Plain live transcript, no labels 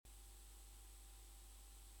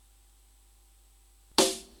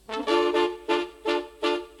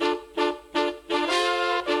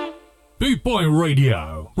Boot Boy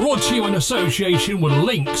Radio, brought to you in association with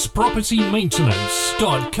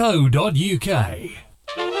linkspropertymaintenance.co.uk.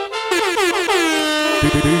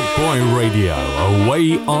 Boot Boy Radio, a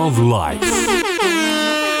way of life.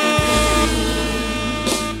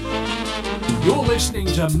 You're listening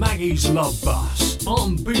to Maggie's Love Bus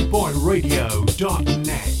on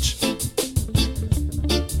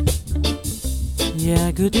bootboyradio.net.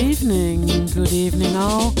 Yeah, good evening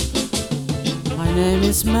all. My name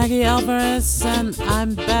is Maggie Alvarez and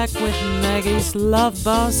I'm back with Maggie's Love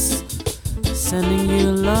Bus, sending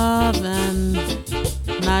you love and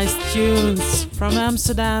nice tunes from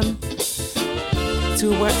Amsterdam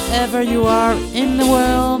to wherever you are in the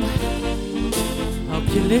world. Hope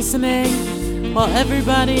you're listening. Well,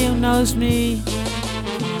 everybody who knows me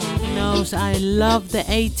knows I love the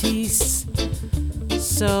 80s,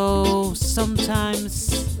 so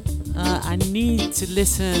sometimes I need to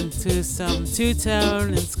listen to some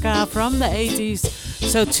two-tone and ska from the 80s.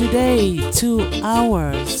 So today, 2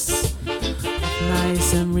 hours of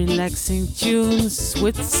nice and relaxing tunes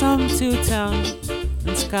with some two-tone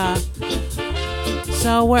and ska.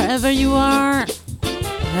 So wherever you are,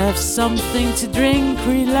 have something to drink,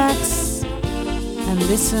 relax, and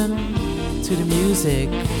listen to the music.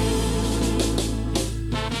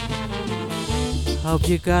 Hope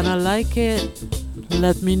you're gonna like it.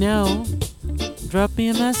 Let me know. Drop me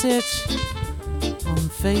a message on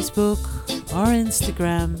Facebook or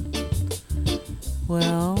Instagram.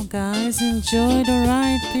 Well, guys, enjoy the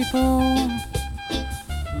ride, people.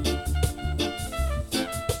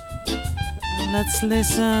 And let's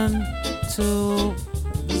listen to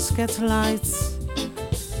the Scatolites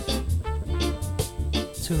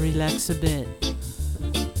to relax a bit.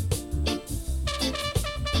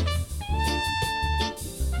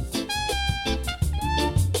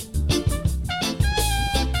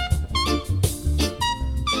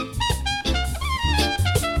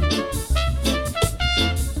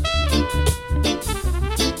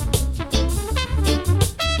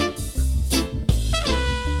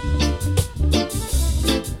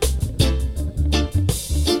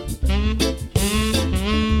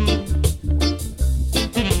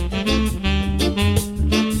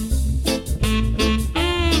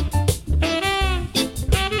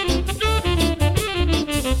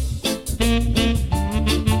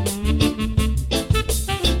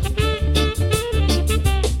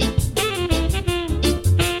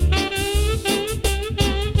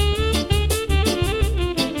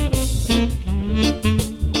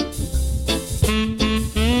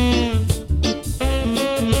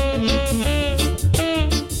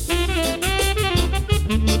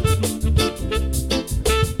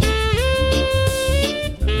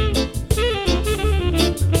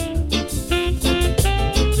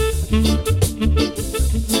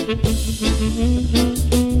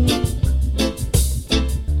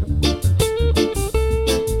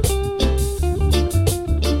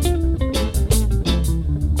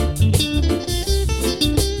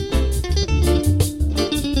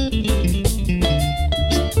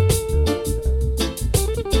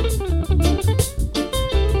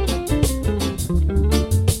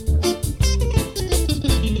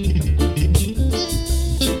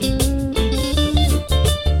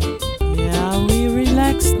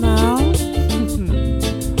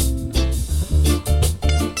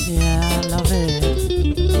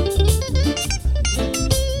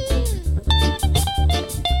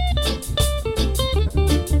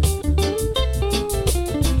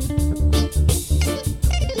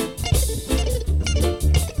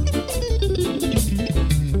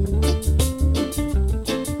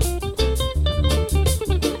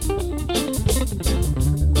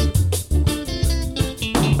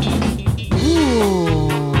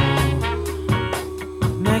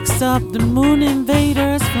 Up the Moon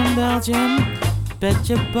Invaders from Belgium. Bet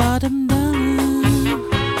your bottom dollar.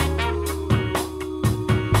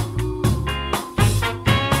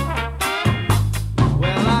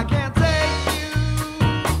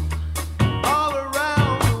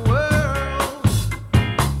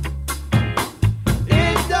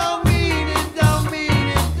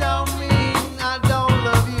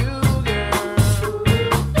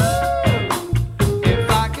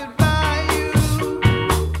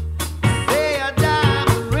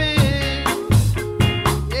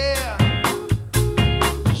 Yeah.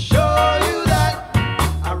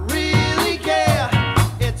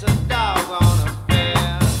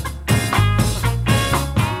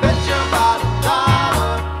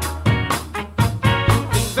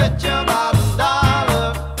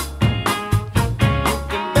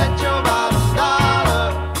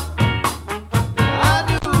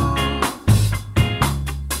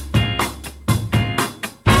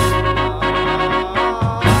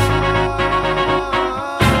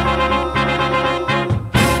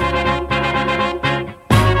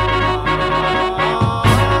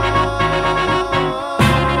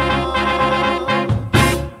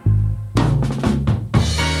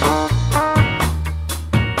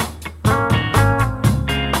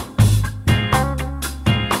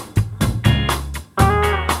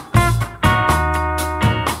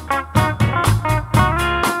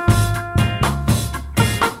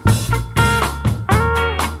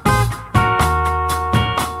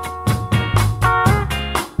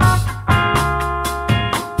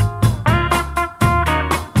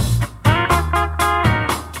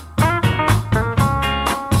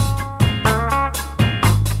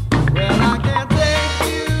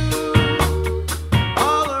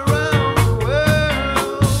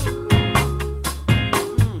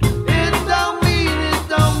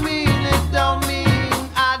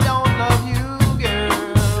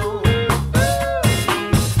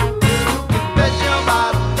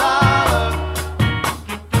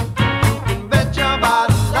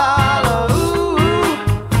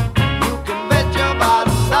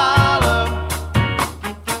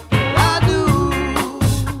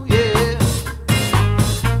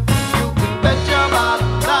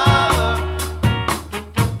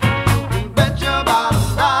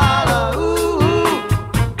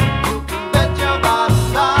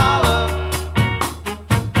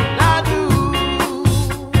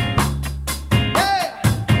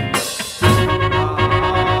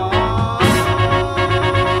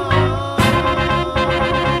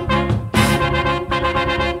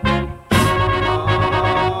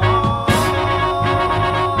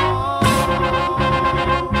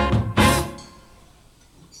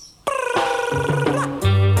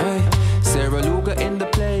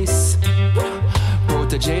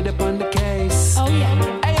 Jade up on the case. Oh yeah.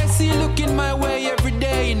 Hey, I see you looking my way every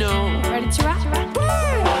day, you know. Ready to rock?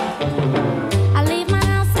 I leave my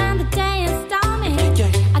house and the day is dawning.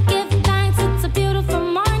 I give thanks, it's a beautiful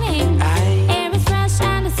morning. Air is fresh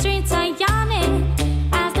and the streets are yawning.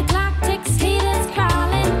 As the clock ticks, heat is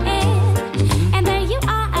crawling in. And there you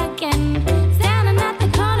are again, standing at the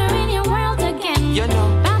corner in your world again. You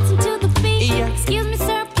know. Bouncing to the beat. Yeah. Excuse me,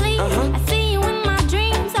 sir, please. I see you in my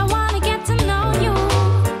dreams. I wanna get to know you.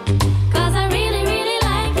 'Cause I really, really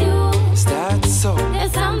like you. Is that so?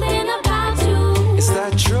 There's something about you. Is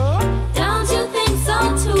that true? Don't you think so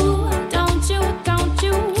too? Don't you?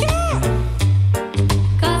 Yeah.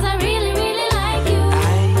 'Cause I really, really like you.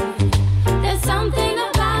 There's something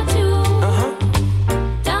about you.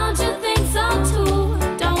 Don't you think so too?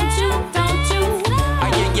 Don't you?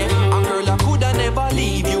 Yeah. And girl, I coulda never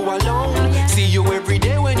leave you alone. See you every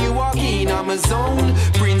day when you walk in, I'm a zone.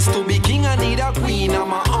 Prince to be king, I need a queen of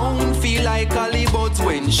my own. Feel like a Hollywood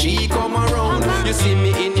when she come around. You see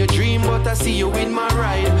me in your dream, but I see you in my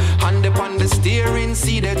ride. Hand upon the steering,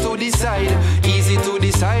 see there to decide. Easy to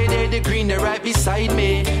decide, the green, they're right beside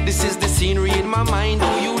me. This is the scenery in my mind,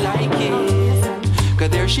 do you like it? 'Cause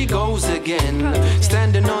there she goes again,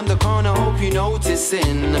 standing on the corner, hope you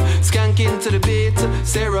noticing. Skanking to the beat,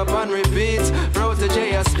 Sarah on repeat. Bro to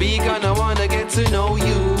J, I speak and I wanna get to know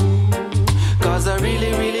you. 'Cause I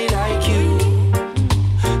really, really like you.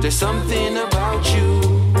 There's something about you.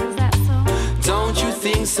 Is that so? Don't you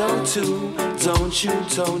think so too? Don't you?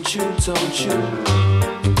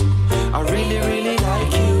 I really, really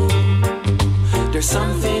like you. There's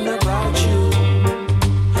something about you.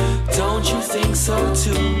 Don't you think so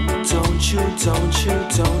too? Don't you?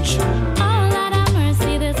 Oh, Lord have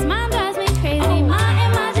mercy, this man drives me crazy. My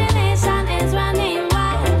imagination is running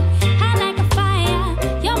wild. Hot like a fire,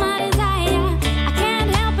 you're my desire. I can't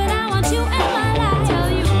help it, I want you in my life. Tell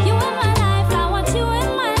you, you in my life, I want you in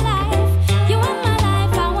my life. You in my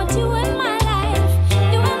life, I want you in my life.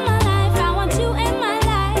 You in my life, I want you in my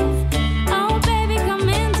life. Oh, baby, come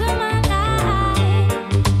into my life.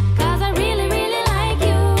 'Cause I really, really like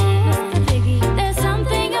you. There's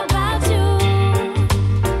something about you.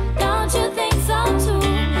 Don't you think so too?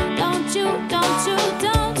 Don't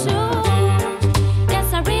you? Yes,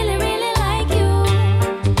 I really, really like you.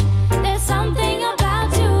 There's something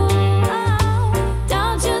about you. Oh,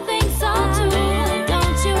 don't you think so too?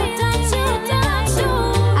 Don't you?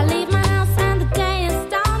 I leave my house and the day is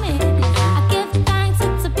dawning. I give thanks,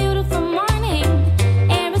 it's a beautiful morning.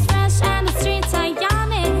 Air is fresh and the streets are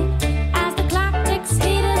yawning. As the clock ticks,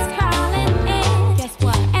 heat is crawling in. Guess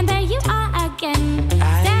what? And there you are again,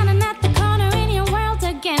 standing at the corner in your world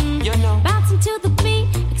again. You know. Bouncing to the beat.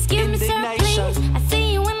 Excuse me, sir, Indignation. please. I see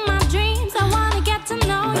you in my dreams. I wanna get to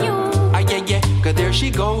know you. Yeah. 'Cause there she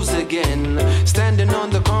goes again, standing on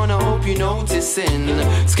the corner, hope you noticing.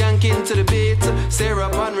 Skanking to the beat, Sarah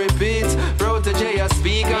on repeat. Bro to J, I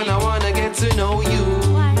speak and I wanna get to know you.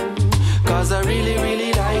 Why? 'Cause I really,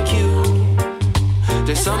 really like you.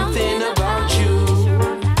 There's something about you.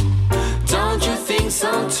 Don't you think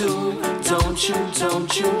so too? Don't you?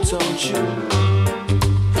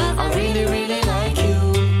 I really, really like you.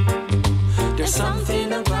 There's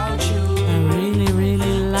something about you. I really,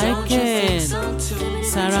 really like Don't you think it. so too?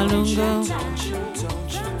 Sarah Lungo Don't you?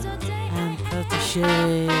 and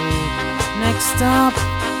Protégé. Next up,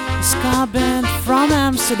 a ska band from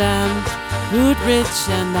Amsterdam, Woodridge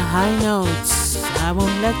and the High Notes. I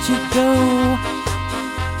won't let you go.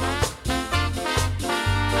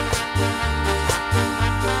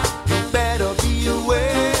 Better be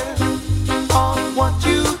aware of what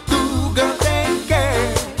you do, girl, take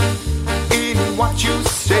care in what you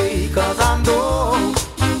say, 'cause I know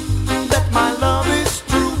that my love is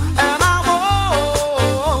true, and I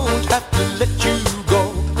won't have to let you go.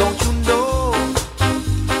 Don't you know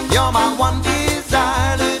you're my one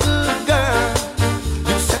desire, little girl?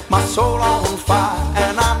 You set my soul on fire,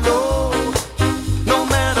 and I know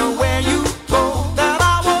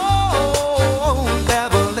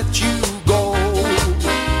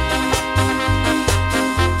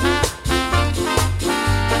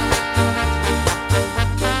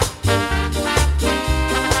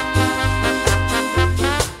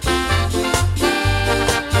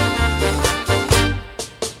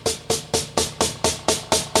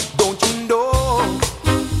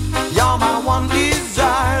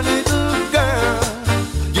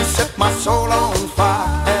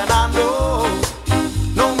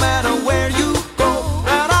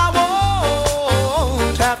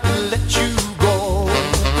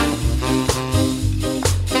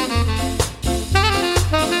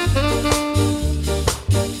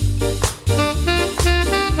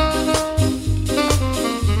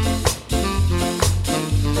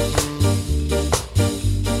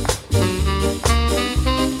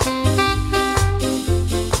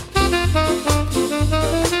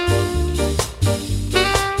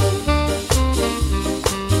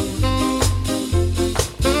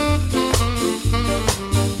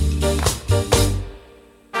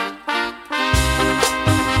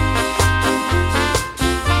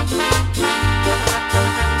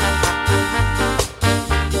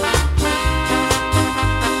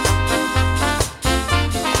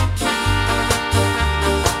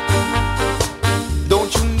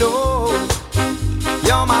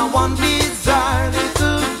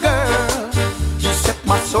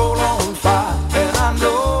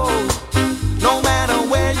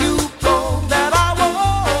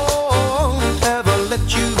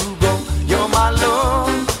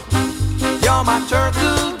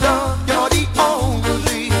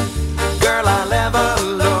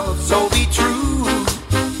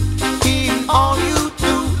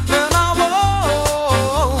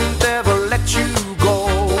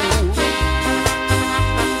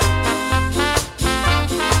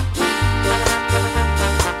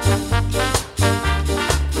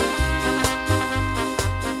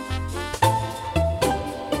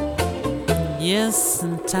Thomas,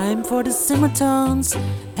 and time for the Simmertones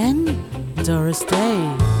and Doris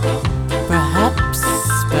Day. Perhaps,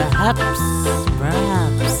 perhaps,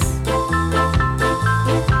 perhaps.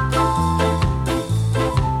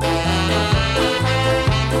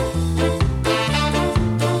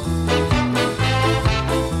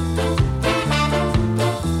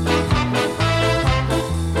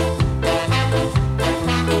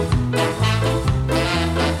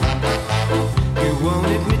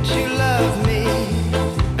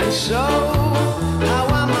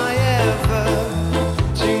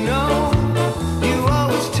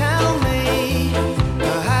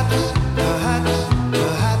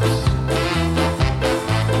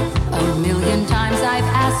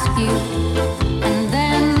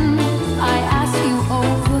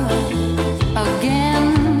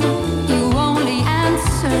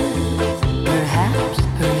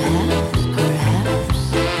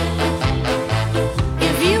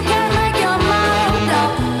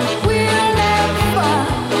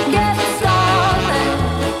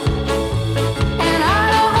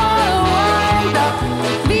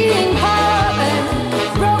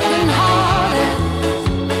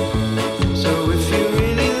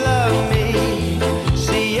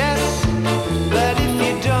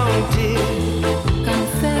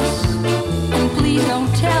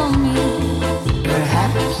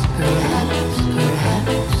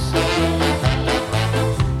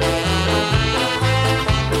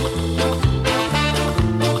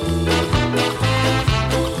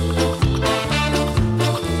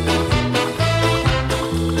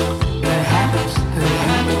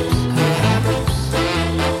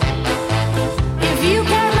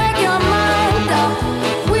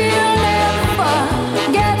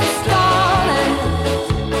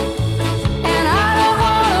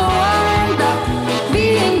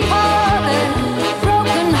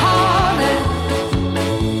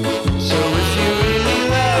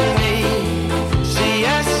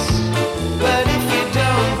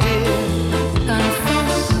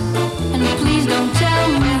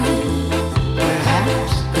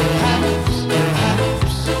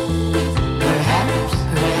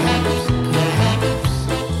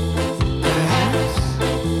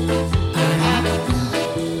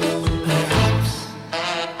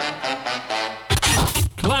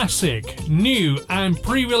 New and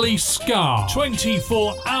pre-release ska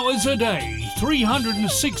 24 hours a day,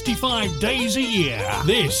 365 days a year.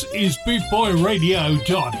 This is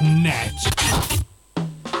BootboyRadio.net.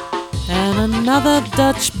 And another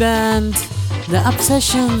Dutch band, the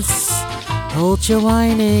Obsessions. Hold your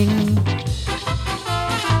whining.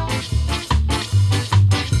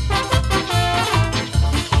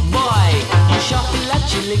 Boy, you shuffle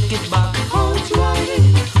like you lick it back. Hold your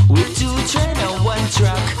whining. With 2 train and 1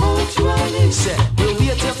 track. Say, we're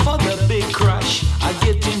waiting for the big crash. I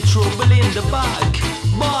get in trouble in the back.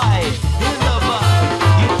 Boy, in the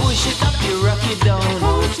back. You push it up, you rock it down.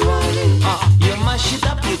 You mash it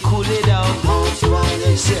up, you cool it down.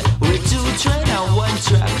 Say, with 2 train and 1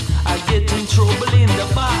 track. I get in trouble in the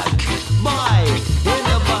back. Boy, in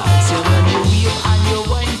the back. So when you wheel and you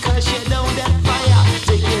wine, crash you down that fire.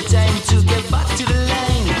 Take your time to get back to the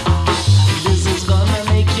lane. This is gonna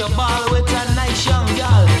make your ball with a nice young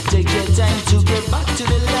girl. Take your time to get back to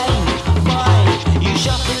the lane. Boy, you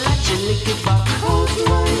shuffle like you lick it back.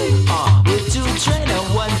 With 2 train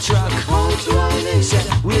and 1 track. Say,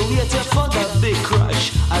 we're waiting for the big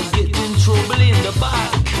crash. I get in trouble in the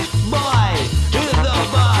back. Boy, in the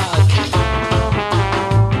back.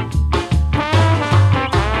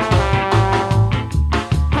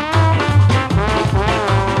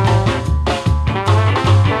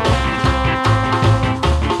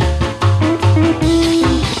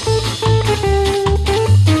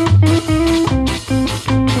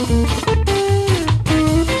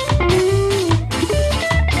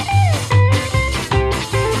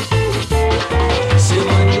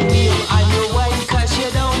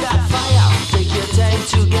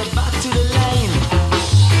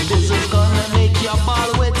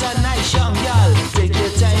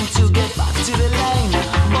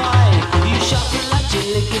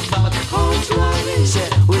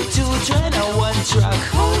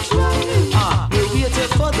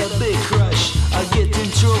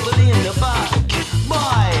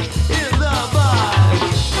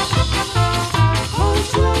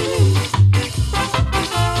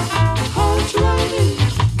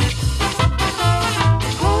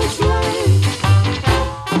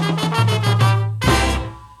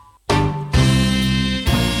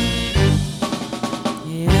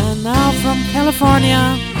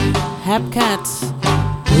 California, Hepcat,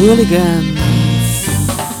 Hooligans.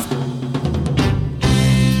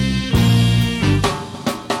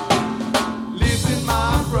 Living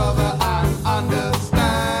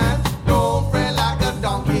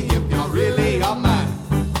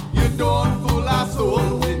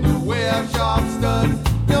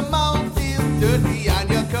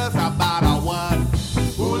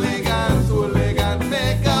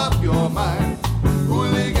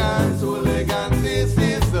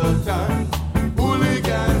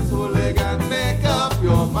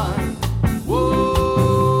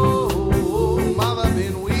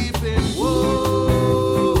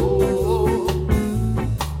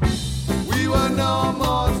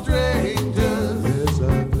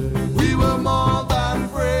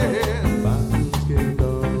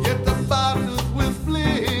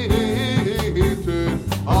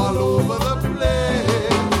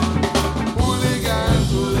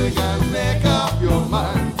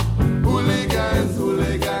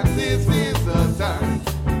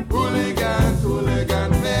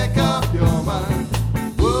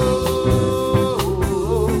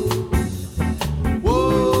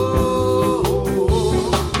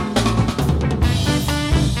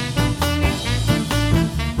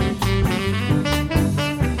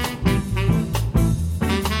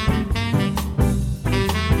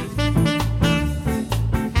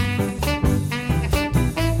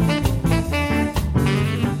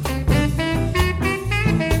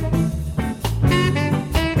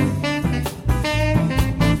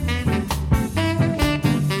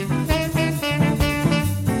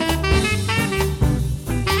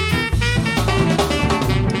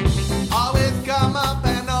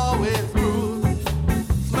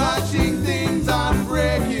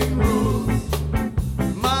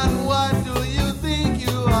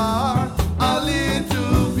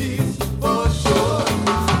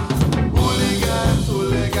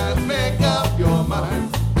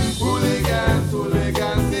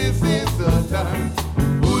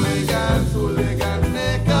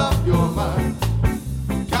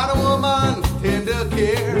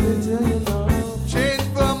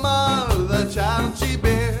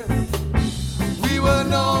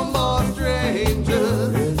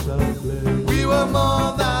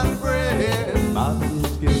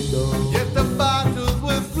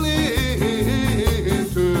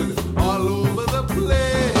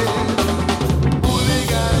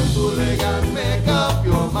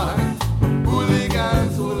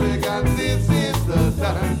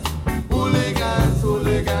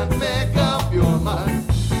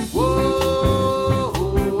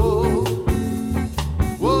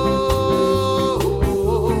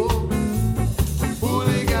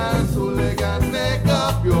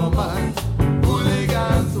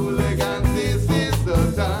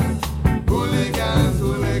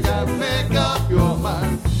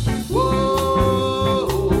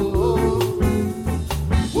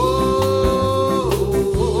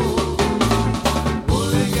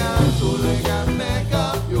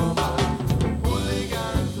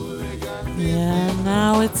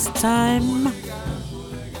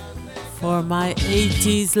for my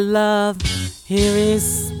 80s love. Here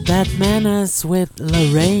is Bad Manners with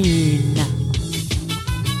Lorraine.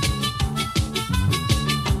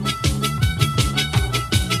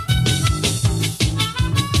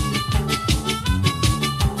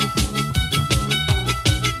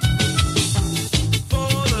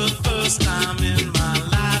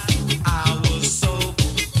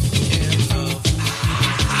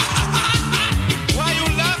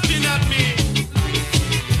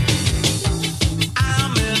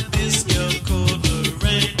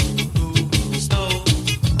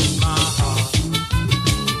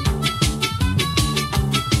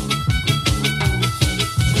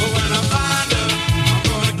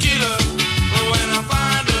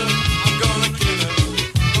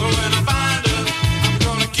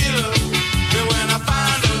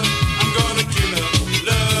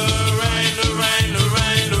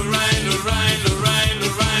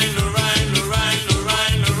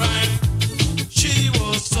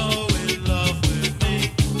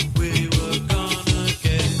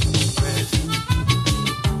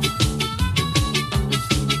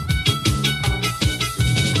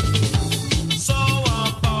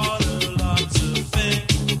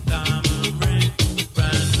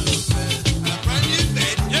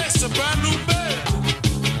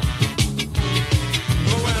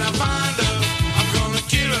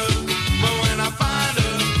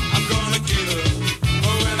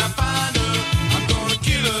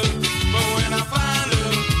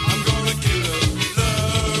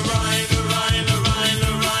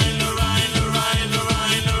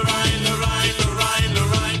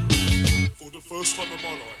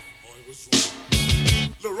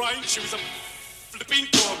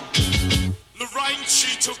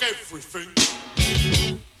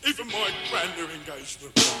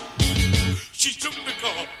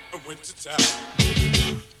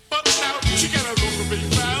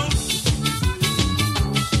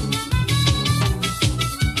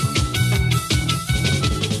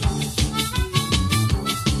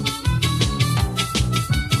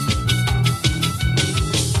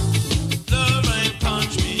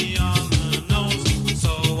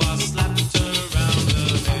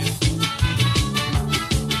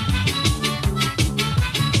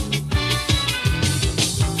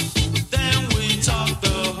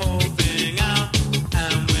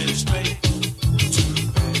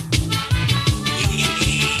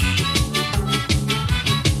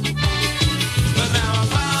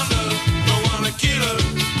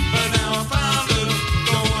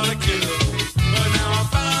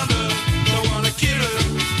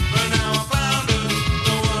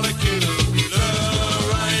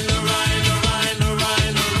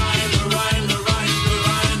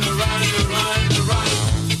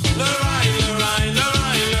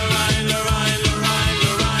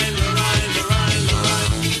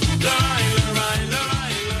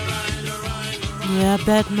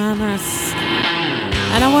 Bad Manners.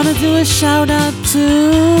 And I want to do a shout out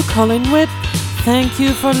to Colin Whip. Thank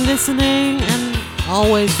you for listening and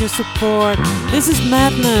always your support. This is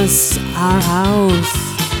Madness, Our House.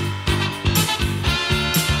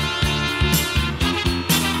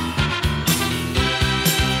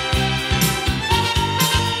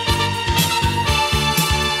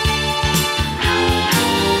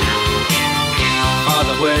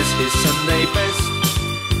 Father wears his Sunday best.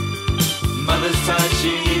 Mother's tired,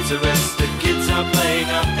 she needs a rest. The kids are playing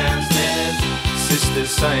up downstairs. Sister's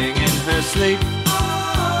sighing in her sleep.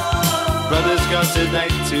 Brother's got a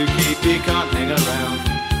date to keep, he can't hang around.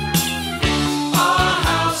 Our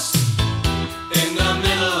house in the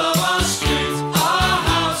middle of our street. Our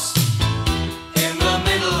house in the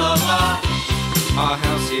middle of our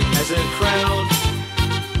house, it has a crowd.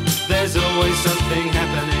 There's always something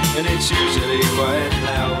happening and it's usually quite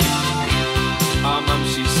loud. Our mum,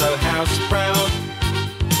 she's so house proud.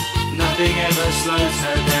 Nothing ever slows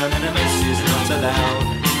her down and a mess is not allowed.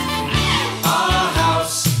 Our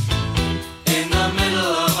house in the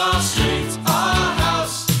middle of our street. Our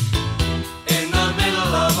house in the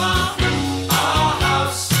middle of our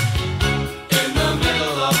house in the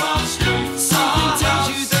middle of our street. Something tells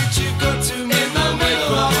you that you've got to meet in the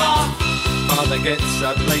middle of our. Father gets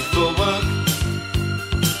up late for work.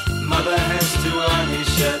 Mother has to iron his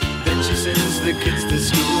shirt. Then she sends the kids to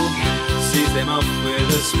school, sees them off with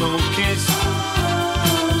a small kiss.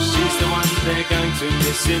 She's the one they're going to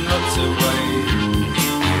miss in lots of ways.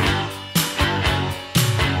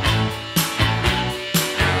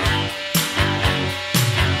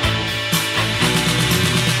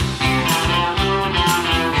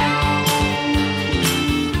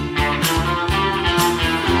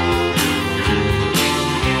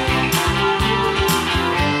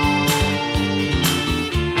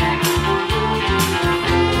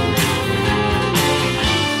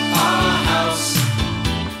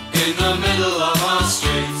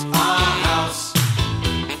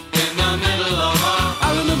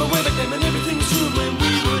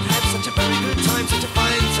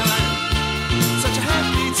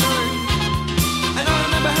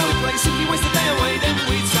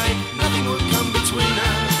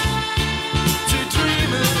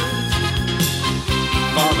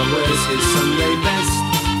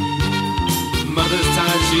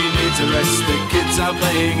 rest. The kids are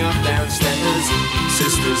playing up downstairs.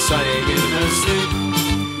 Sister's saying in her sleep,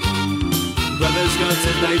 brother's got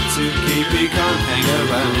a date to keep, he can't hang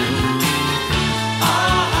around.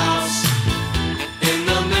 Our house in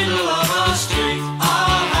the middle of our street.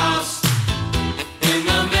 Our house in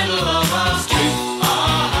the middle of our street.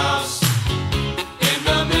 Our house in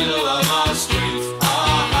the middle of our street.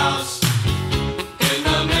 Our house in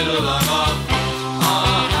the middle of our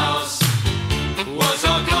house was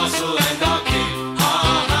our castle and our keep.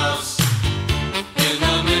 Our house in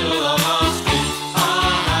the middle of our street.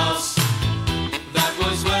 Our house, that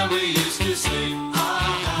was where we used to sleep.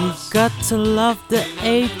 You got to love the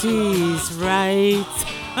 80s, right?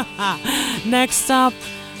 Next up,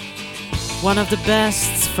 one of the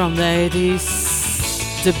best from the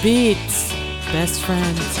 80s, The Beats, Best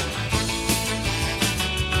Friend.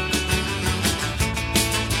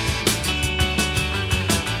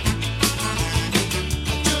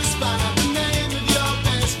 Just find out the name of your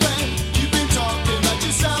best friend. You've been talking about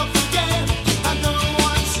yourself again, and no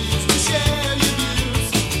one seems to share your views.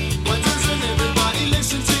 Why doesn't everybody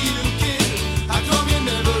listen to you, kid? How come you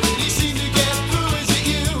never really seem to get through? Is it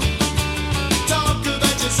you? Talk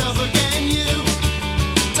about yourself again, you.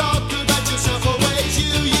 Talk about yourself always, you.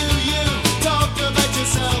 Talk about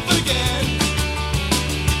yourself again.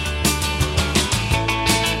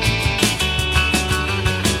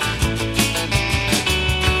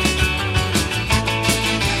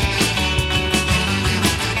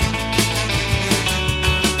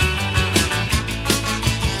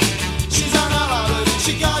 She's on a holiday,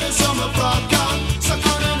 she got a summer frock on, stuck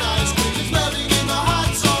on an ice cream, it's melting in the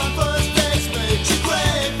hot sun. First base makes you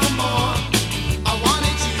crave for more. I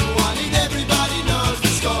wanted you, wanted everybody knows the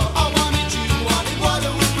score. I wanted you, wanted what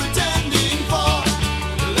are we pretending for?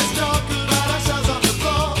 Let's talk about ourselves on the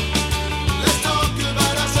floor. Let's talk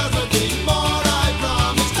about ourselves a bit more. I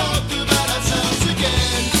promise, talk about ourselves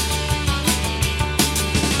again.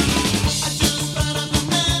 I just found out the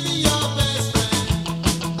name of your best friend.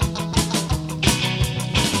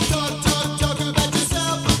 Talk about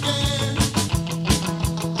yourself again.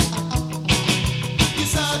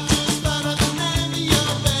 Yes, I just found out the name of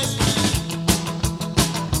your best friend.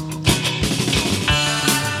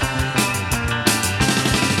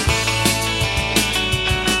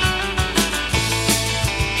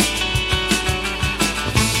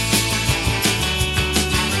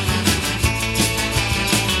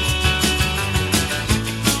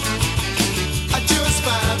 I just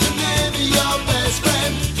found out the name of your best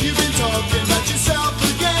friend. You've been talking about yourself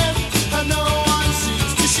again, and no one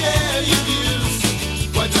seems to share your views.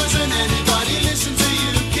 Why doesn't anybody listen to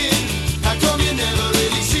you, kid? How come you never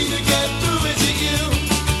really seem to get through? Is it you?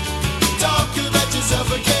 Talk about yourself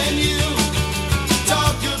again, you.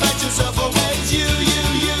 Talk about yourself always, you.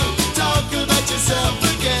 Talk about yourself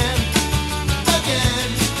again.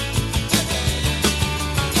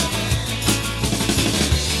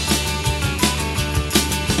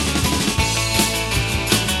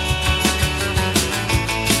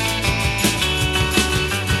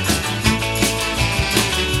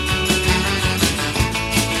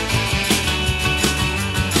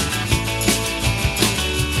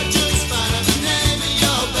 I just found out the name of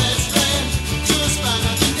your best friend. Just found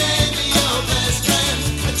out the name of your best friend.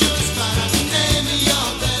 I just found out the name of your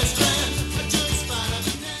best friend. I just found out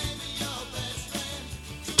the name of your best friend.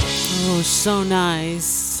 Oh, so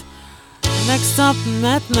nice. Next up,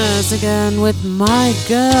 Madness again with My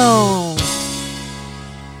Girl.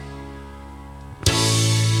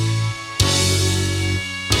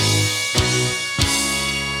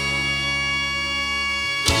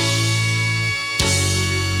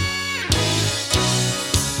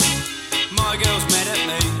 My girl's mad at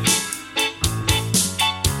me.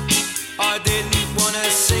 I didn't want to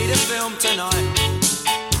see the film tonight.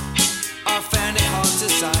 I found it hard to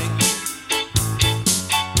say.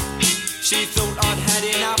 She thought I'd had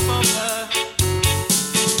enough of her.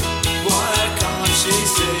 Why can't she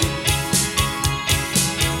see?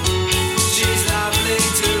 She's lovely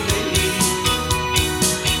to me,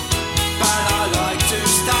 but I like to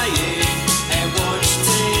stay in and watch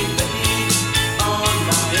TV on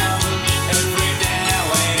my own every now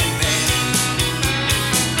and then.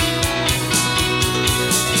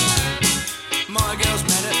 My girl's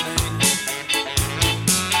mad at me.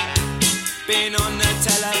 Been on the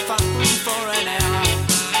telephone for an hour.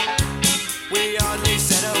 We hardly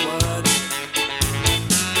said a word.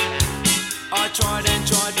 I tried and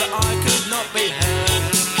tried, but I could not be heard.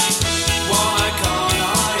 Why can't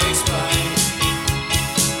I explain?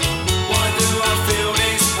 Why do I feel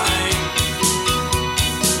this pain?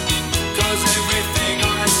 'Cause everything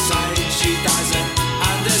I say she doesn't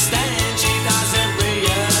understand. She doesn't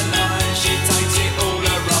realize.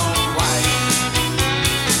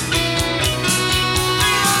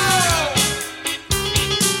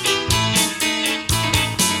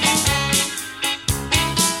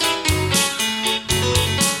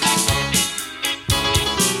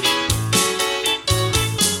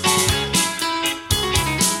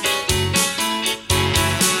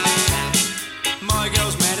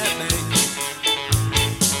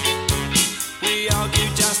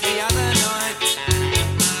 just the other night.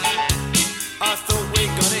 I thought we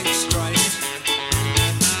got it straight.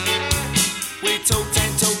 We talked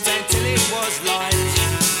till it was light.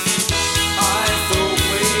 I thought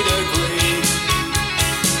we'd agreed.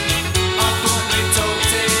 I thought we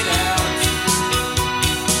talked it out.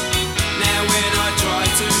 Now when I try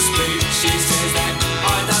to speak, she says that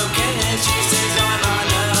I don't care. She says I'm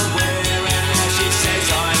unaware, and now she says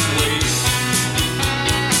I'm weak.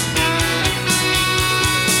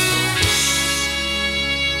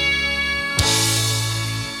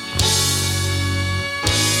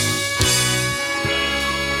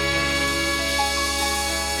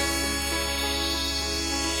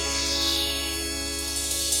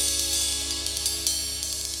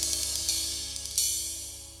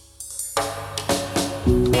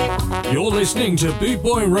 You're listening to Boot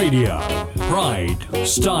Boy Radio. Pride,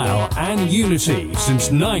 style, and unity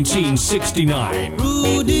since 1969.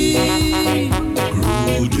 Rudy,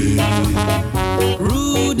 Rudy,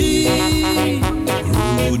 Rudy,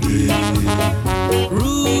 Rudy,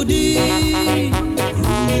 Rudy,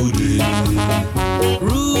 Rudy,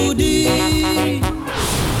 Rudy.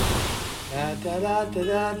 Da da da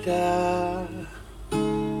da da.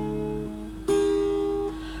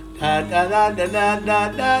 Da da da da da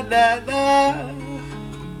da da da.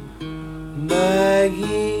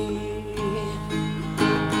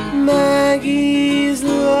 Maggie's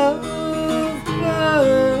love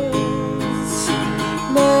buzz.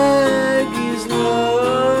 Maggie's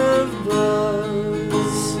love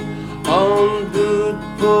buzz on Boot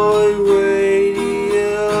Boy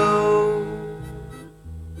Radio.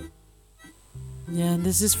 Yeah, and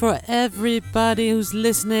this is for everybody who's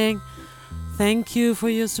listening. Thank you for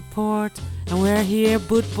your support. And we're here,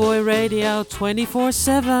 Boot Boy Radio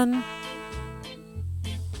 24/7.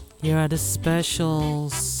 Here are the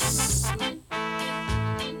specials.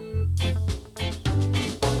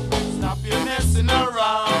 Stop your messing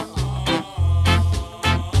around.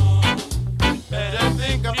 Better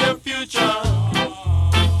think of your future.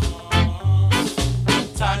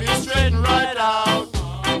 Time is straighten right out.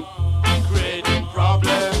 Creating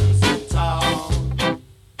problems in town.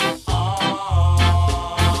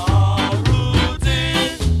 Rudy,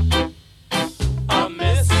 a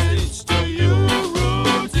message to you,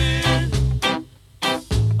 Rudy.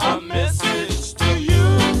 A message to you.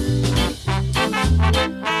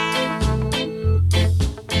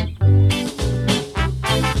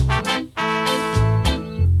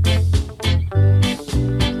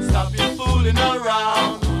 Stop your fooling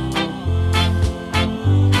around.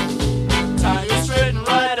 Time you straighten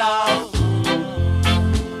right out.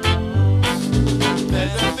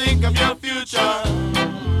 Better think of your future.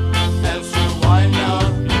 Else you'll wind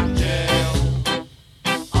up in jail.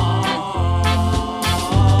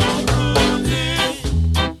 Rudy,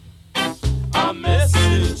 a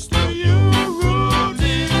message to you,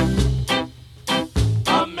 Rudy.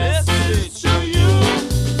 A message to you.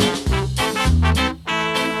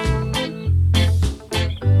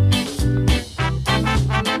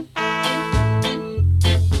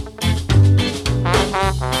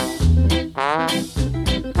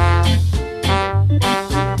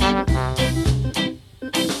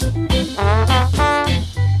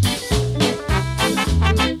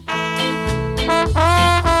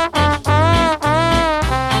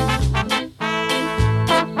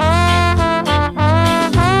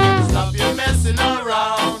 Stop your messing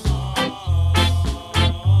around.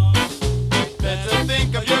 Better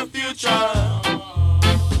think of your future.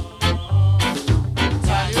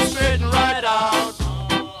 Time you straighten right out.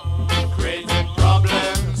 Creating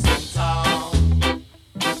problems in town.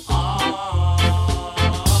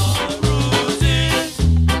 Rudy,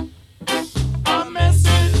 a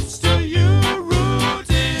message to you,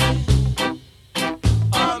 Rudy.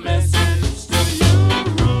 A message to you,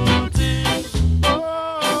 Rudy.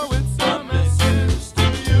 Oh, it's a message to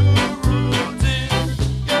you, Rudy.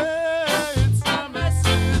 Yeah, it's a message to you, Rudy. Yeah, it's a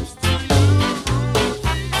message to you,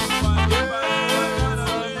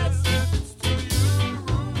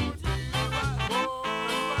 Rudy.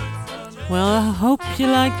 Well, I hope you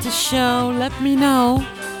like the show. Let me know.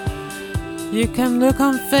 You can look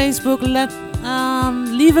on Facebook.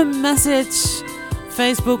 Leave a message.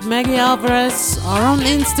 Facebook Maggie Alvarez, or on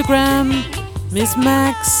Instagram Miss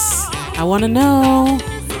Max. I wanna know.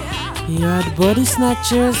 Here are the Body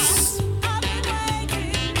Snatchers.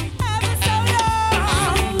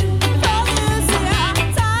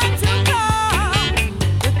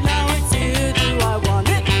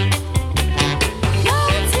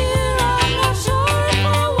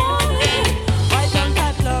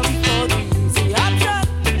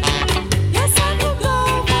 Yes, I could go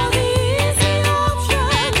for the easy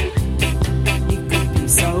option. It could be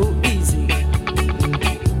so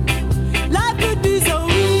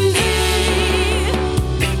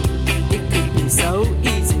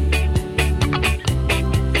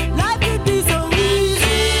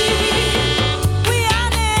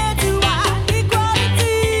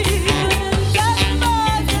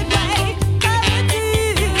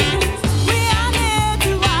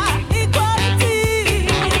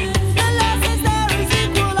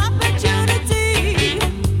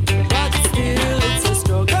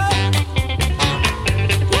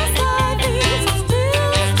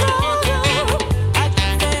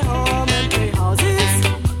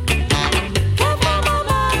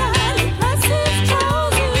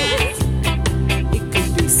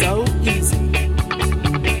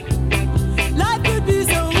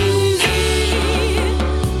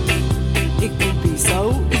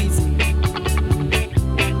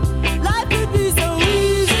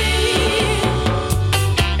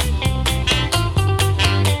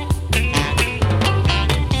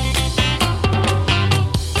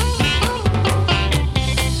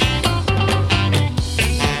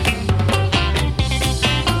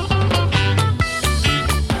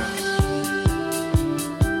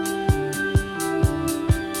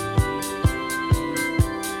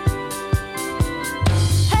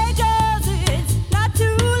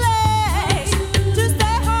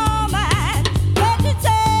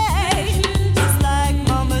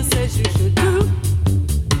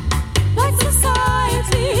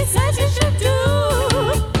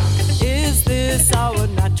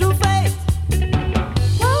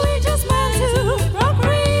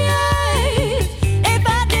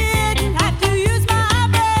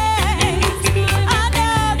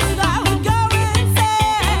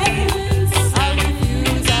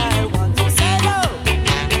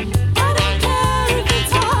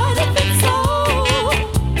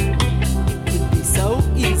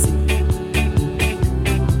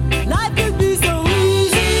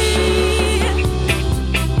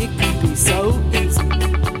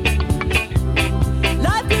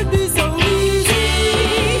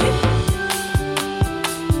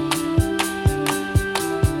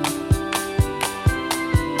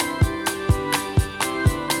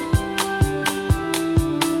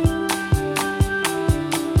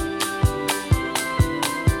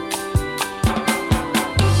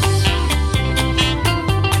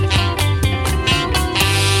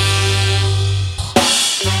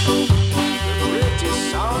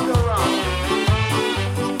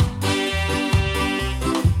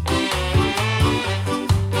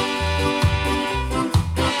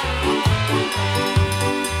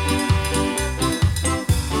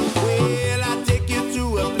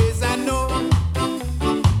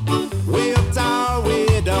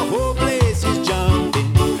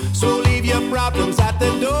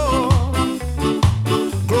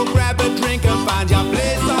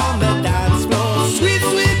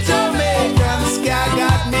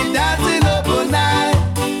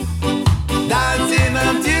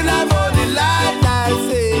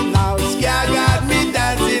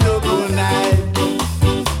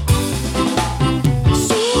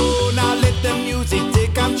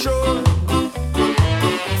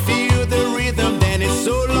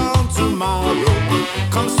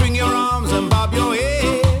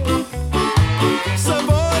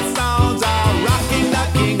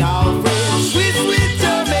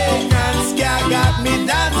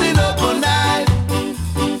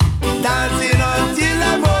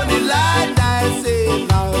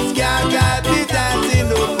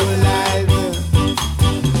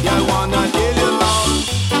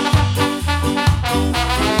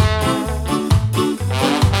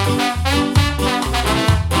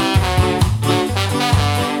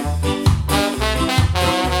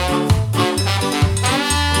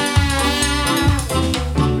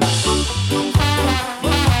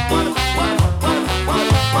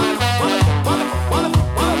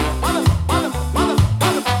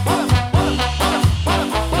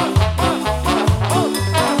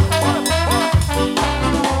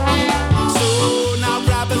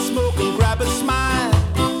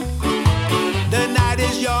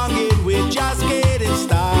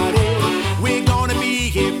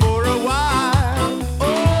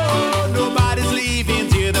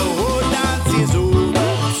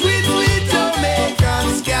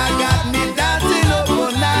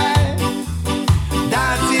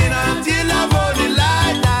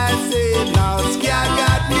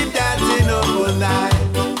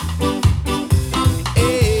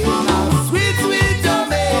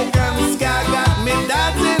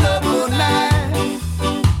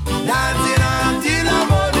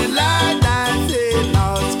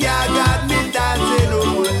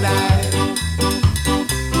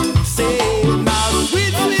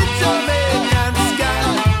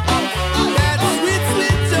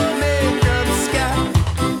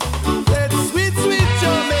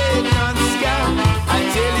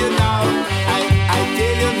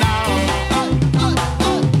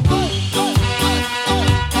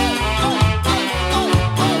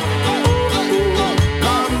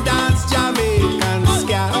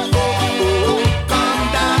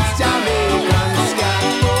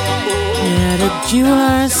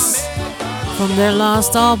their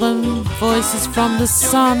last album, Voices from the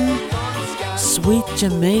Sun, Sweet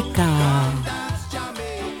Jamaica.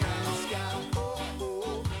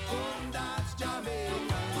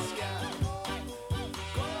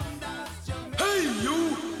 Hey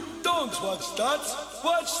you! Don't watch that!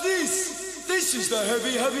 Watch this! This is the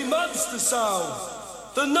heavy, heavy monster sound!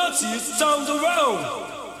 The nuttiest sound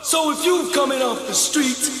around! So if you're coming off the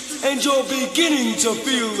street and you're beginning to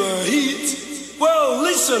feel the heat, well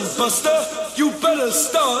listen, Buster, you better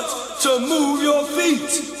start to move your feet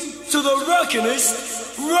to the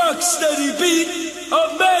rockinest, rock steady beat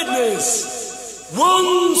of madness.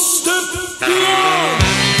 One step beyond!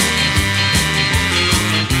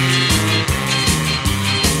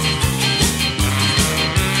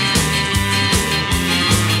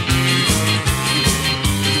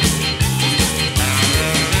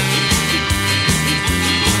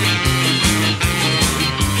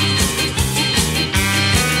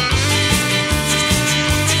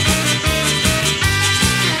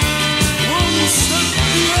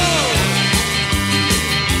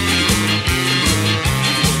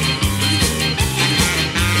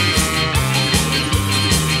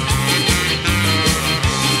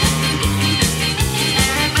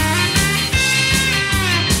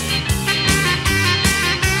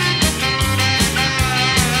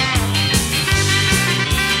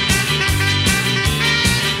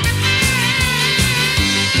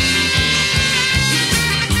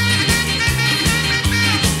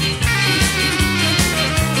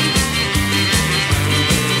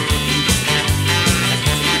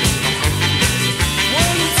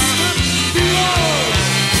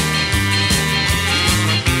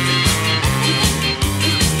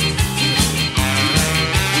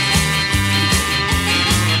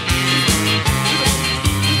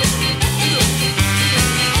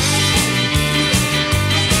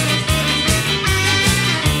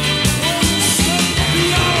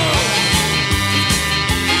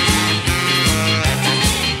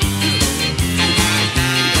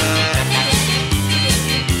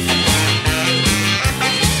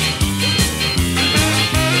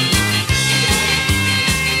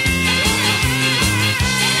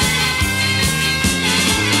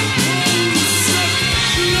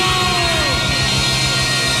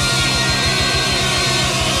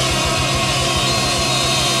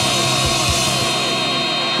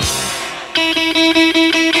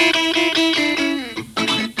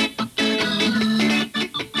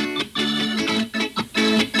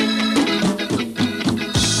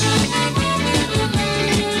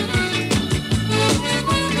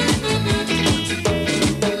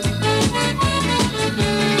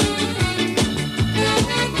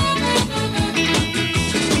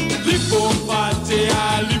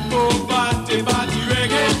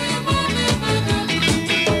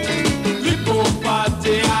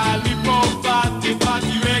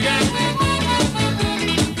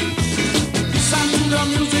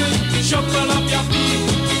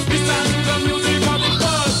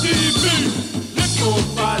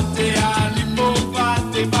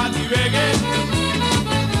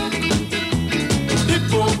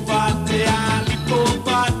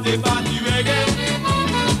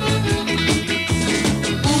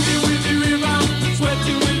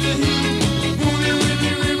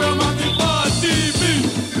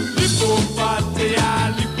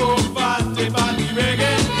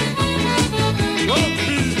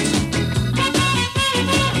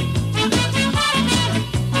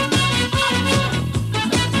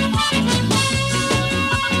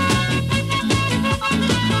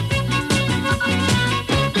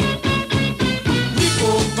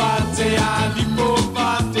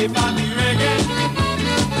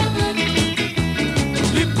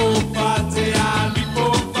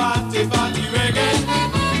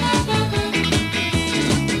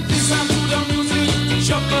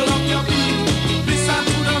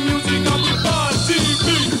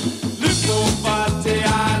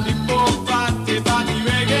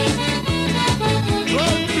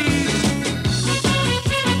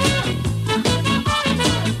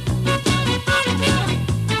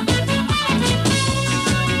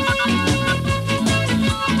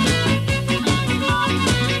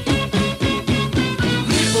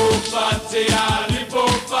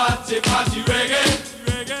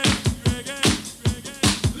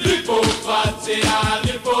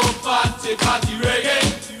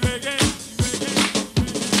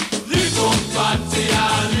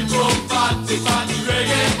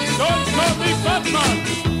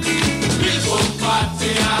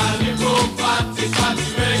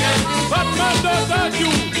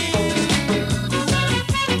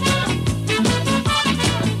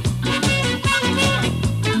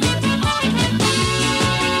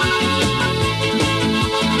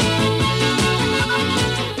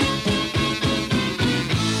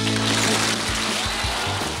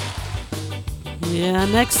 Yeah,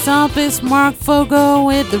 next up is Mark Fogo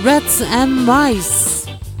with Rats and Mice.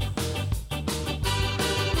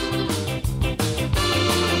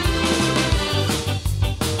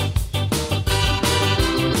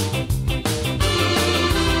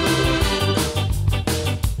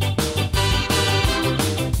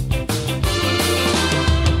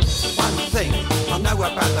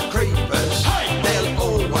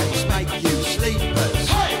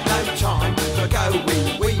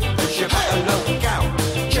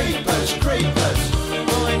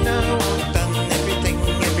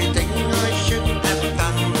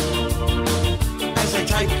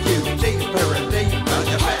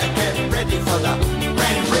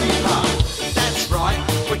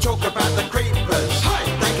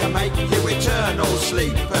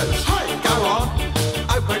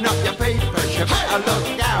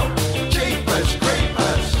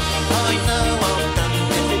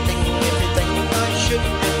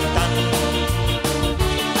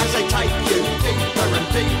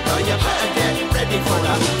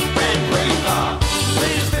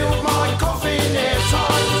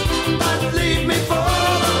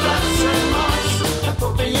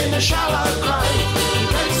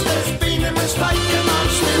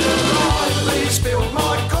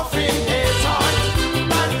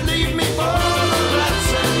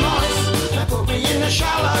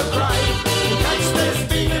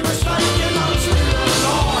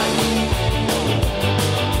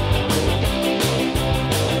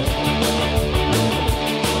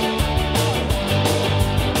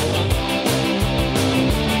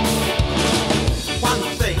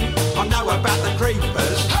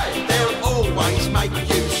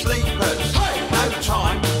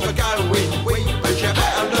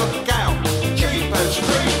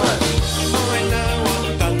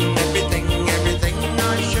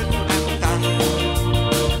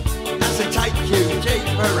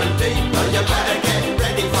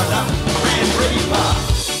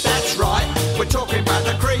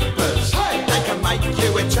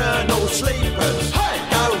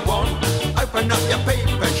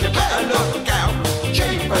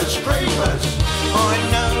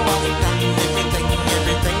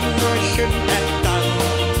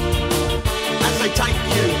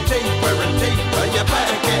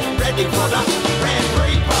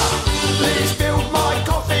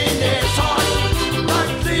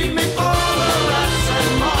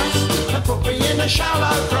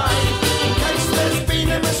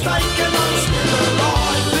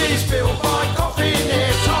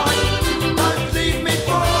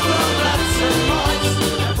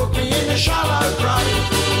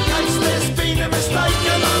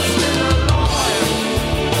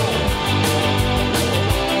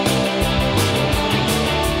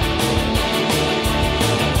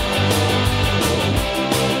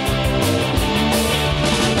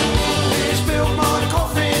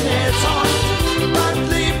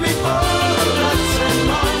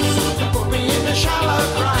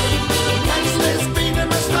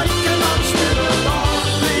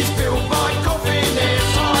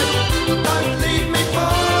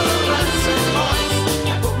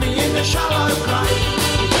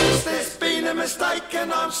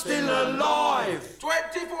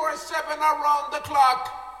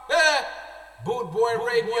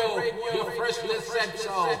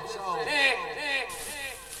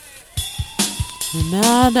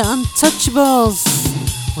 The Untouchables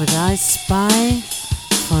with I Spy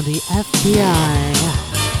for the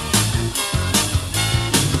FBI.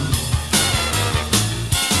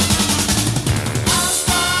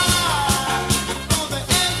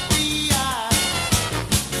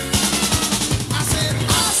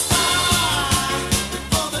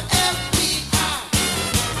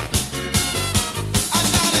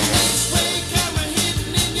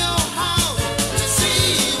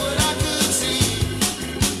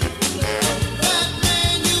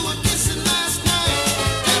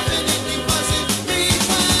 Me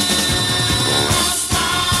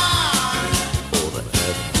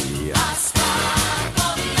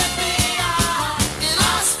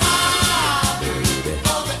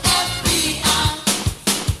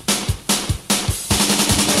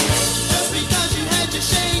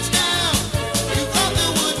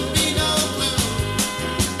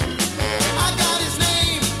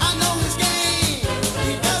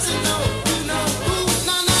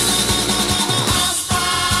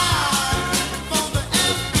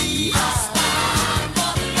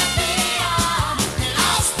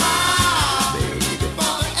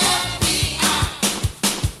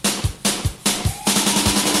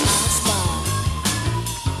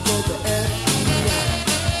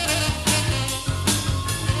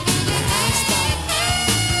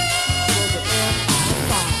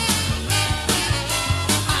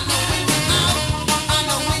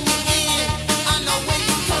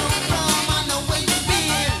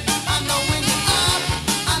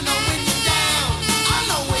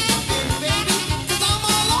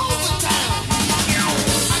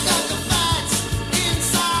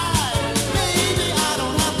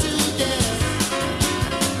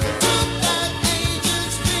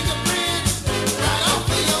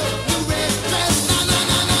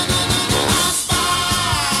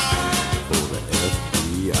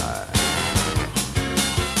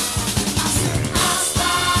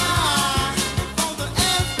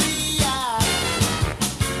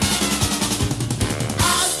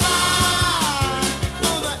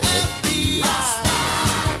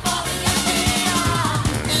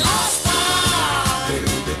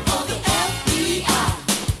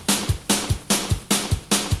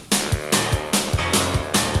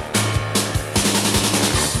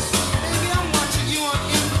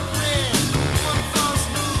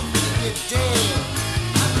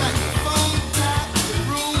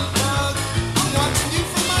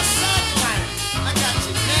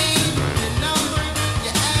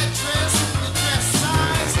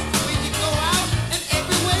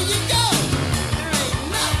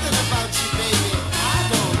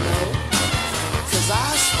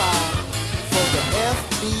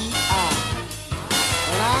CI.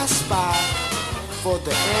 And I spy for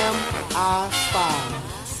the MI5.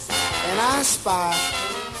 And I spy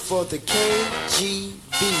for the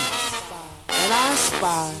KGB. And I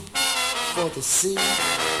spy for the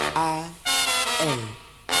CIA.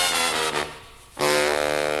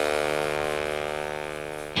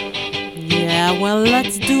 Yeah, well,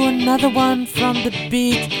 let's do another one from the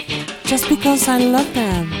beat, just because I love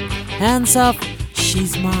them. Hands up,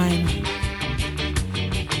 she's mine.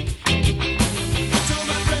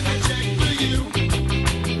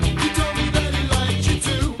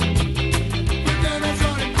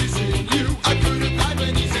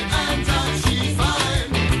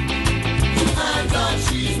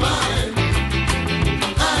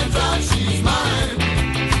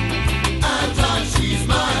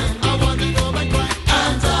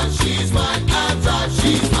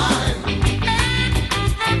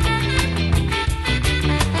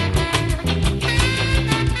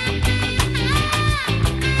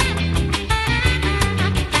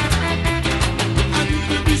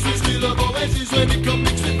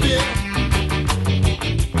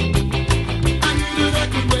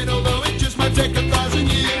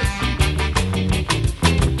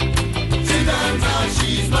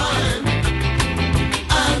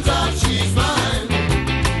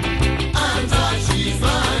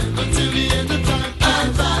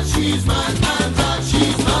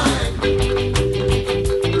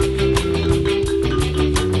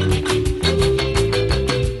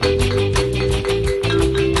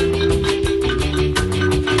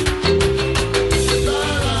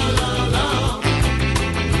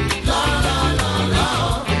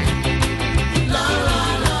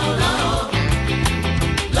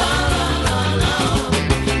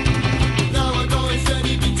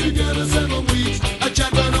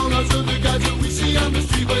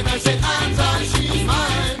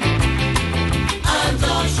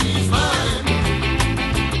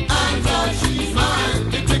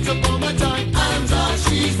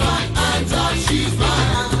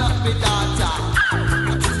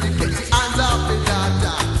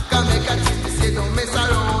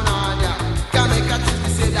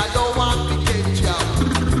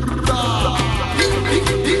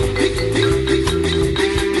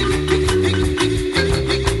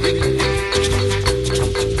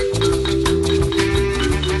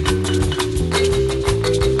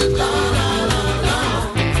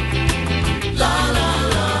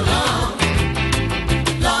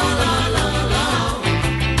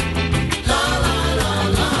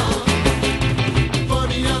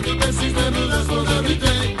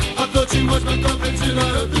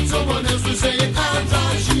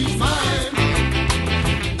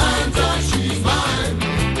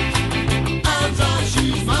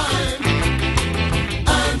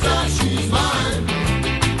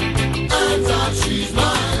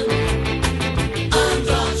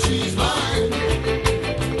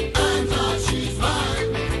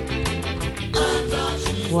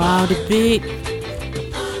 Wow, the beat.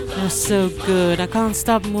 They're so good. I can't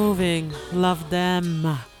stop moving. Love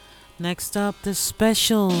them. Next up, the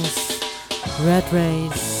specials. Red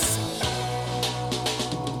Race.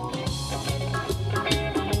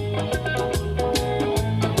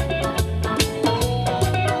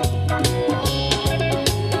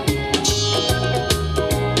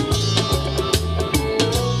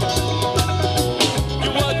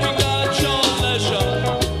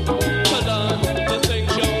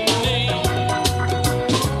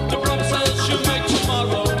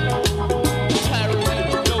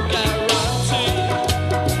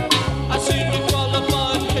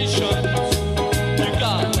 Qualified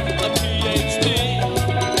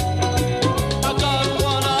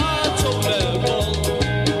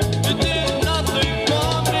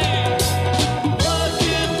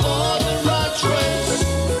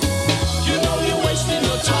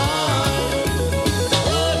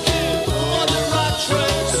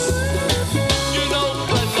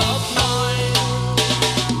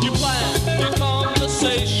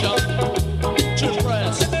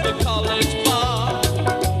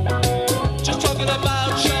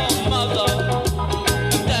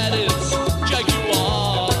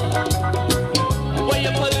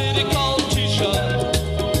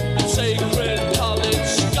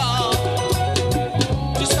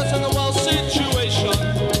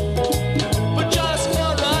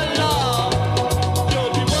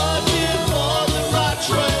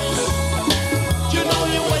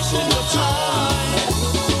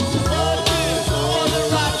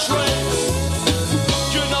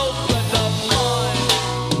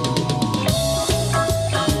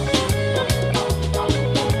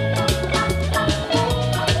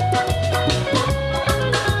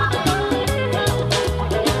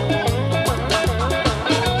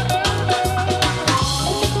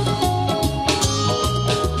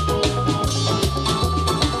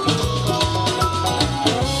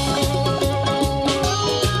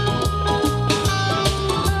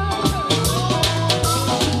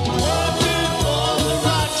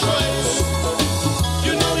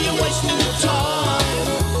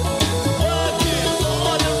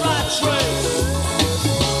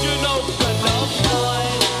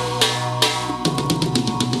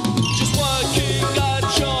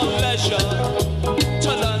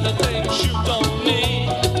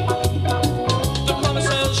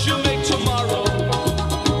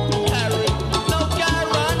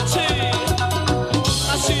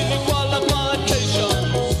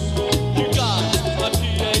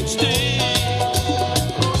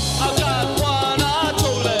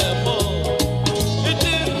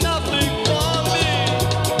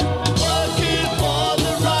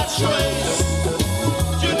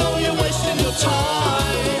your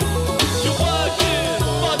time. You're working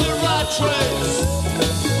for the rat race.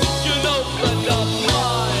 You'll open up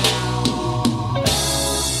mine.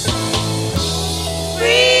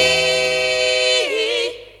 Free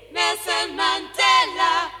Nelson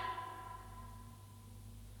Mandela.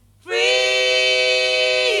 Free,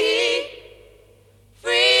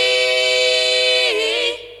 free,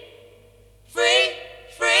 free,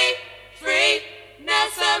 free, free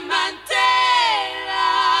Nelson Mandela.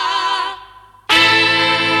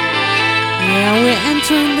 Yeah, we're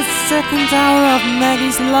entering the second hour of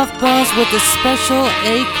Maggie's Love Buzz with the special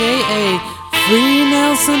AKA Free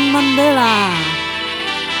Nelson Mandela.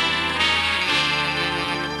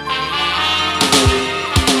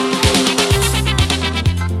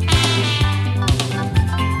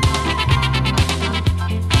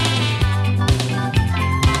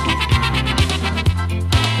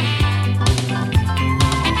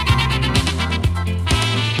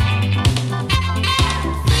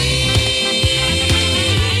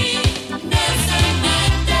 Nelson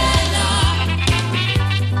Mandela.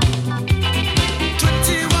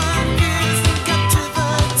 21 years got to the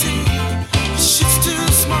team. She's too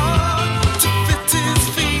small to fit his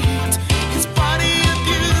feet. His body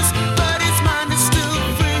abused, but his mind is still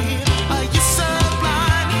free. Are you so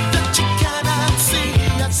blind that you cannot see?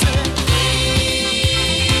 I said,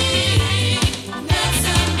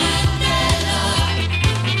 Nelson Mandela.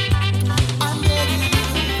 I'm begging you.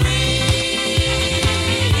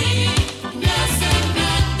 Nelson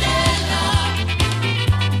Mandela.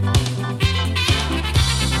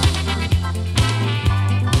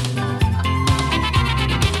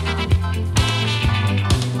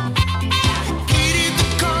 Leading the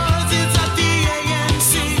causes of the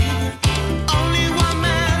ANC. Only one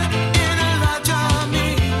man in a large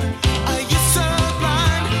army. Are you so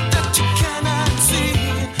blind that you cannot see?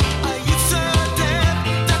 Are you so deaf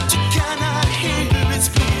that you cannot hear his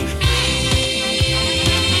plea?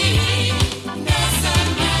 Nelson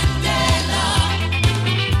Mandela.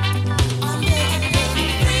 I'm begging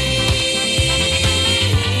you.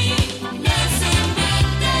 Nelson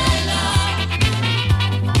Mandela. Nelson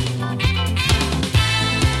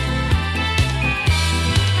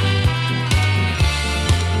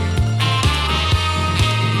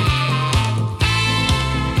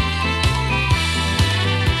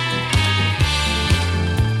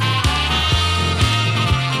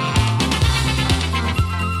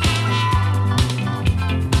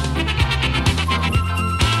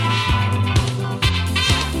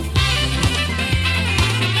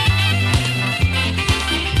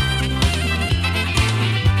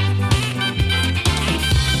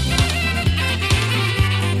Mandela.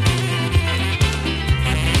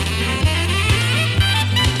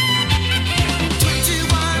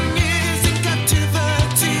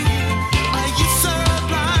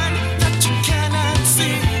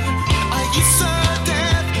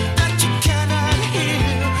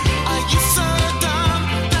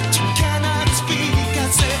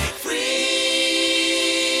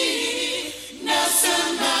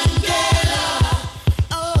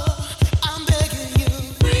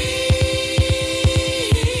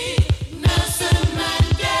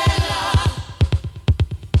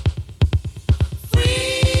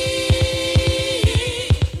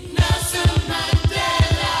 Nelson Mandela. Nelson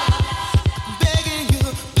Mandela.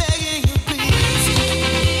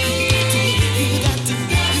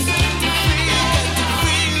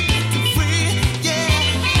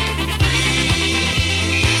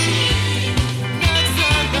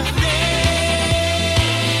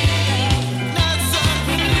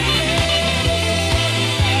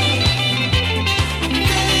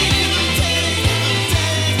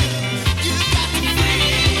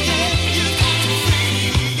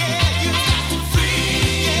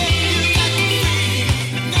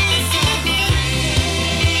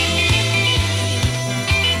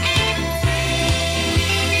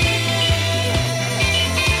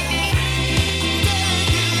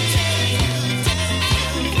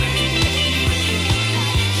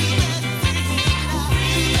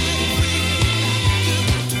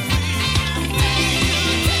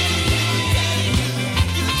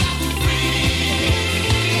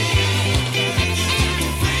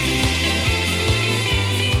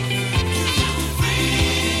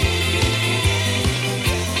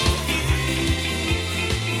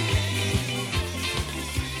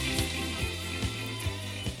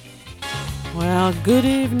 Well, good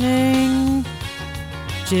evening,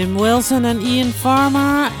 Jim Wilson and Ian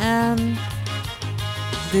Farmer, and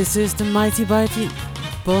this is the Mighty Mighty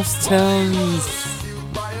Boss Tones.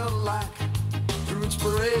 By a lack, through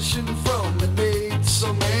inspiration from it made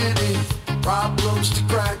so many problems to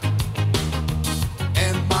crack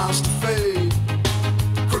and miles to fade.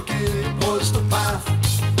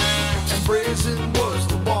 reason was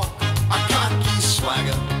the walk. I cocky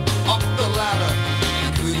swagger up the ladder.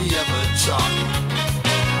 And could he ever talk?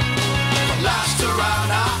 Last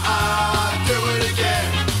around, I do it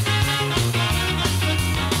again.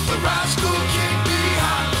 The rascal king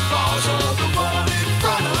behind the bars, or the one in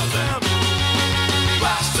front of them.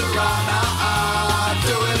 Last around, I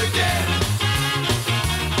do it again.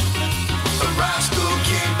 The rascal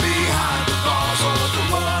king behind the bars, or the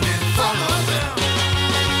one in front of them.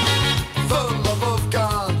 For the love of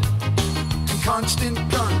God and constant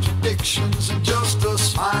contradictions and just a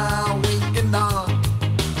smile, wink and nod.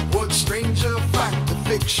 What stranger fact of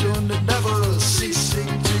fiction and never ceasing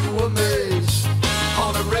to amaze.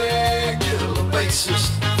 On a regular basis,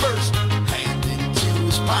 first hand into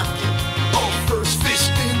his pocket, or first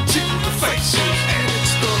fist into the faces. And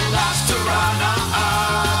it's the last around,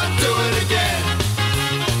 I do it again.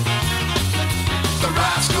 The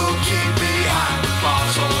rascal king behind the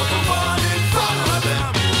bars, or the one in front of them.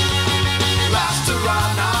 Last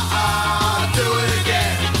around, I do it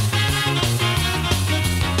again.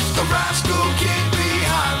 The rascal king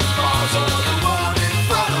behind the bars, or the one in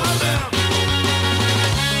front of them.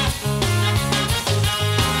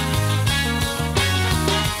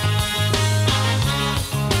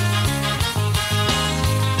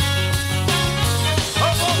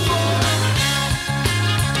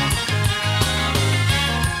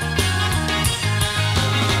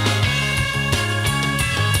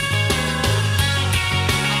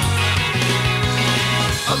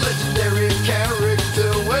 A legendary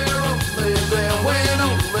character, where only there, when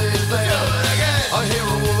only there. A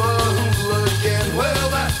hero of a hooligan, well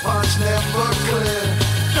that part's never clear.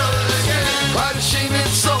 Quite a shame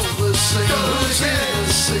it's over, sing who's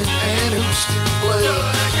innocent and who's to blame.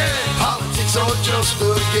 Politics are just a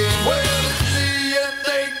game, well in the end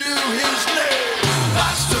they knew his name.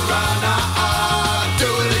 Last around, I do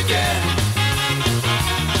it again.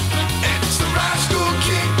 And it's the rascal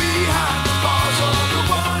king behind the bars, or the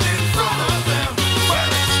one in front of them.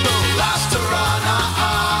 Well, it's the last around,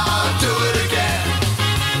 I do it again.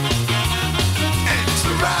 And it's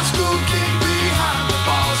the rascal king behind the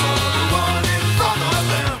bars, or the one in front of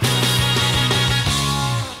them.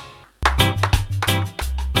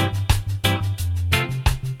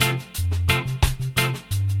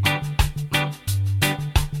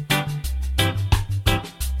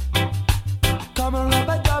 Come and rub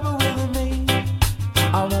a double with me.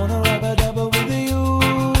 I wanna rub a double with you.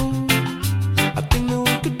 I think that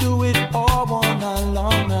we could do it all one night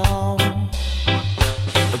long now.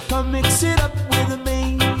 But come mix it up with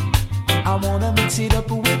me. I wanna mix it up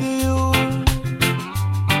with you.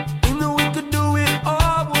 Think that we could do it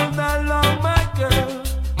all one night long, my girl.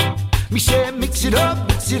 Me say mix it up,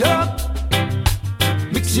 mix it up.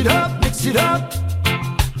 Mix it up, mix it up.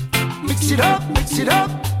 Mix it up, mix it up.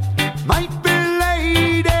 My fair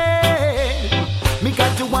lady. Me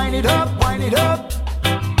got to wind it up, wind it up.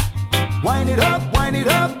 Wind it up, wind it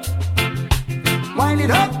up. Wind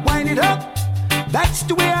it up, wind it up. That's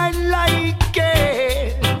the way I like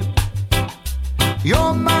it.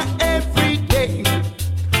 You're my everyday.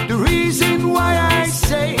 The reason why I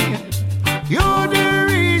say you're the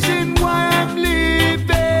reason why I'm living.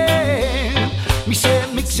 Me say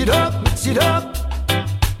mix it up, mix it up.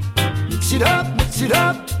 Mix it up, mix it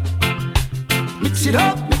up. Mix it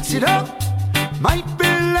up, mix it up. My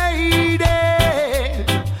fair lady.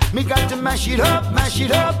 Me got to mash it up, mash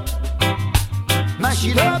it up. Mash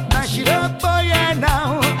it up, mash it up, oh yeah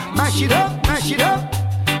now. Mash it up, mash it up.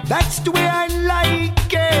 That's the way I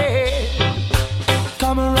like it.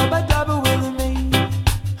 Come and rub a double with me.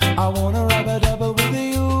 I wanna rub a double with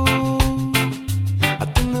you. I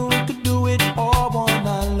think that we could do it all one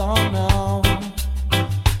night long now.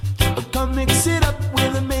 Come mix it up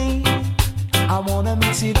with me. I wanna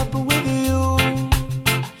mix it up with you.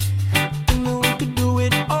 Think that we could do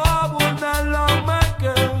it all one night long, my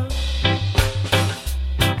girl.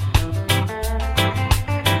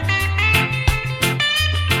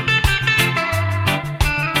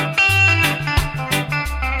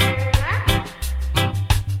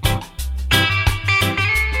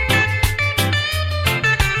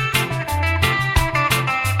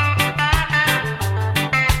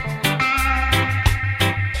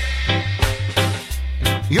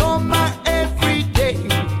 You're my everyday.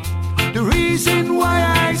 The reason why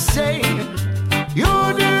I say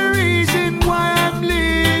you're the reason why I'm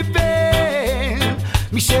living.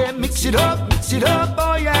 Me say mix it up,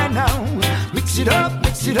 oh yeah now. Mix it up,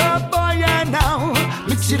 oh yeah now.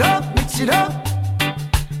 Mix it up, mix it up.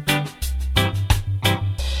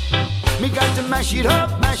 Me got to mash it up,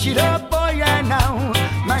 oh yeah now.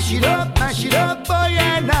 Mash it up, oh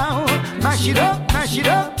yeah now. Mash it up,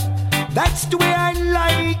 That's the way I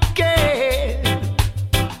like it.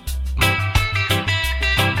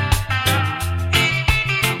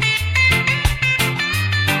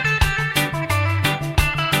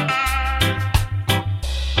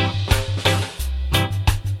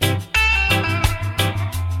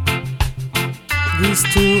 These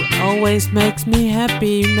two always makes me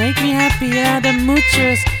happy, yeah, the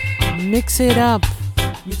moochers. Mix it up.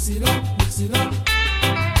 Mix it up, mix it up.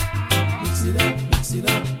 Mix it up, mix it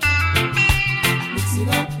up. Mix it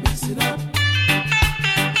up, mix it up.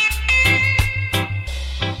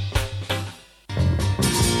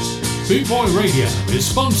 Boot Boy Radio is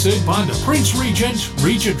sponsored by the Prince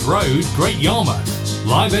Regent Road, Great Yarmouth.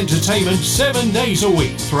 Live entertainment 7 days a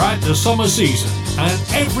week throughout the summer season and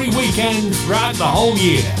every weekend throughout the whole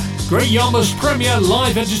year. Great Yarmouth's premier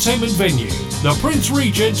live entertainment venue, the Prince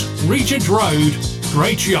Regent Road,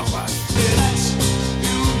 Great Yarmouth.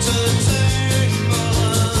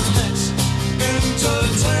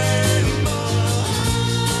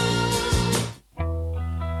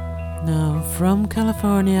 Now from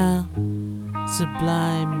California,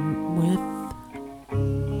 Sublime with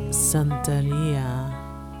Santeria.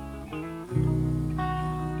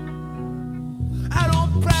 I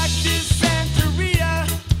don't practice Santeria.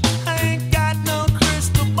 I ain't got no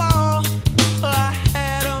crystal ball. I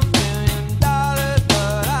had $1 million,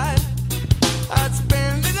 but I'd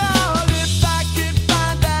spend it all if I could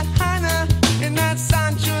find that Hannah in that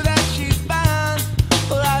Sancho that she's bound.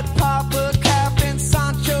 Well, I'd pop a cap in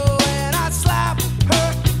Sancho and I'd slap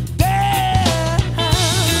her down.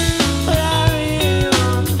 But I really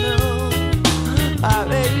want to know,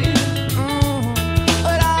 baby.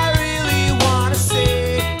 But I really wanna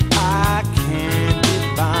say I can't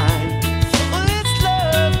define. Well, it's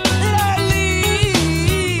love that I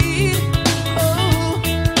lead. Oh,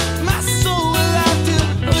 my soul will have to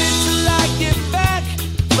wait till I get back.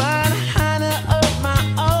 Find a Hannah of my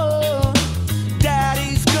own.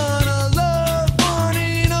 Daddy's gonna love one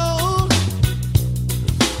and all.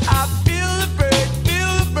 I feel the break,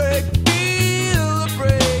 feel the break, feel the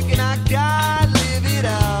break, and I gotta live it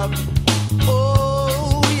up.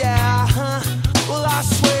 Oh yeah, well I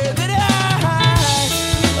swear that I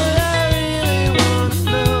really wanna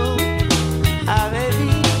know,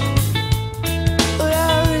 baby. But I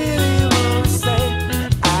really wanna say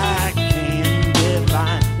I can't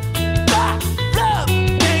define. Love,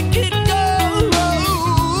 make it go.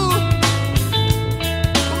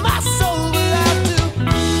 My soul will have to.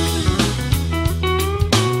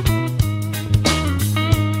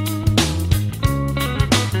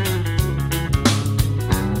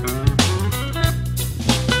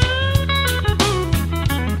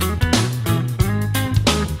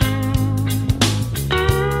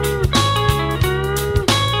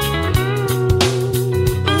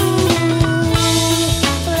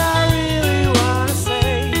 But I really wanna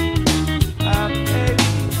say, baby.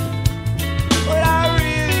 What I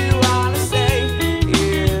really wanna say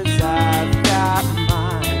is I've got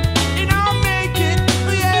mine, and I'll make it.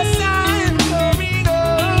 Yes, I'm coming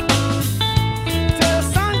up. Tell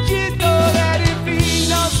Sanchito that if he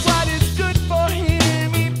knows what is good for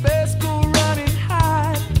him, he best go run and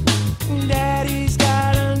hide. Daddy's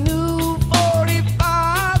got a new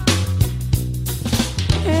 45.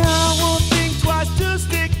 And I won't think twice to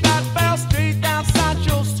stick that bell straight down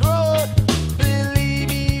Sancho's throat. Believe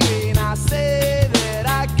me when I say that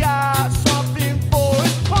I got something for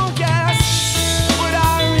his punk ass. What I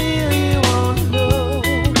really wanna know,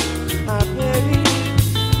 baby,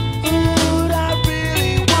 what I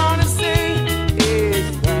really wanna say is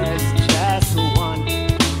that's just one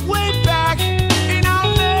way back, and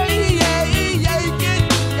I'll make it,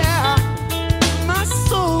 yeah. My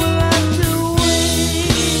soul will have to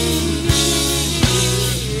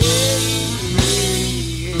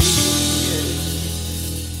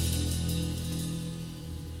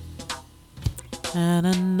And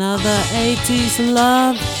another 80s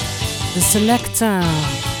love, the Selector.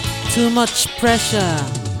 Too much pressure.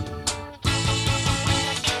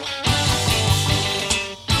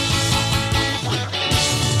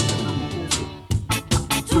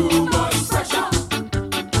 Too much pressure.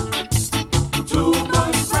 Too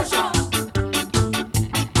much pressure.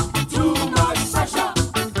 Too much pressure.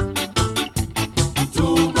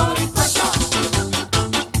 Too much pressure.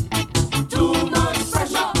 Too much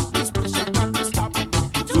pressure. This pressure got to stop.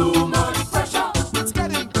 Too much pressure. It's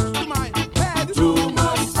getting to my head. Too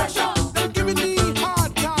much pressure. They're giving me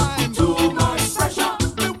hard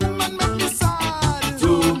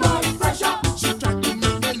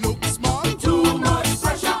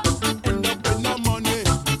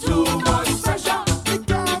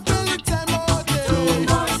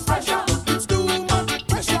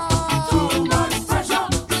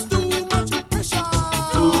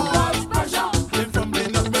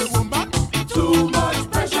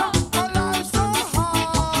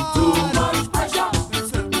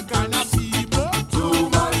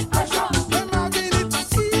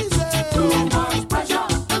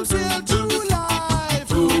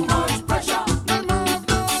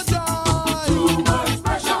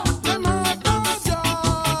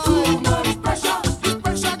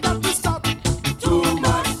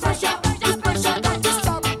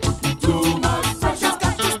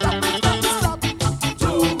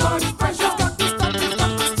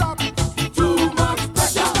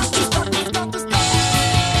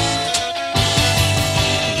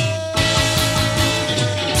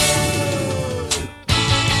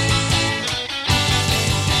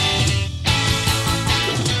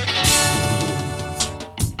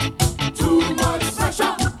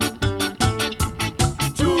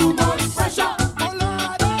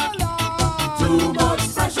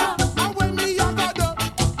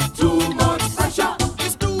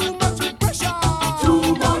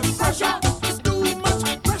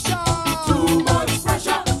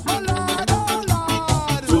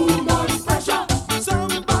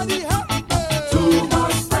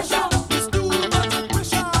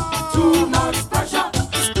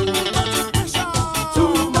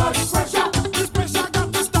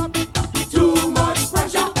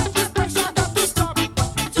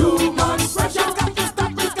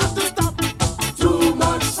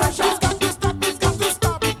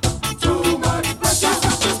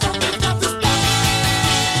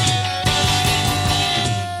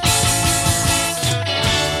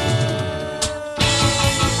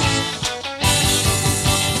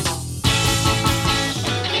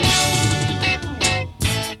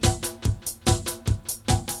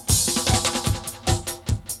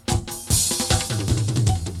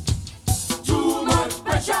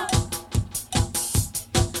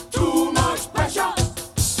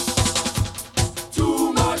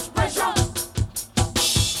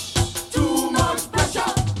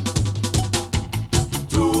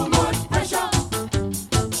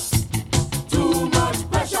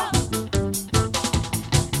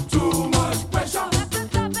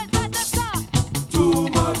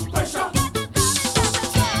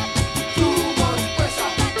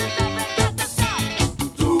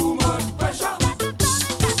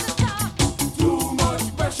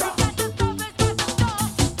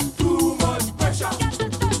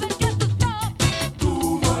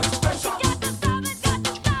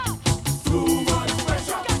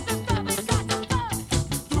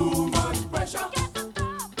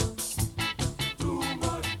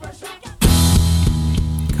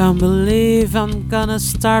Can't believe I'm gonna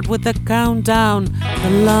start with the countdown. The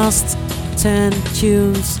last 10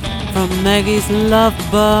 tunes from Maggie's Love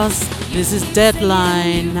Bus. This is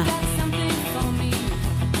Deadline.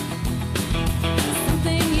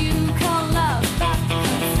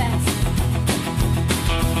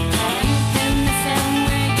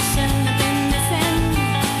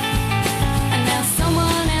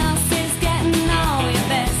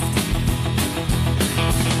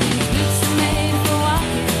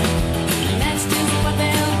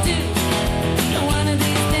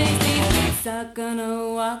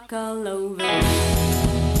 Gonna walk all over you.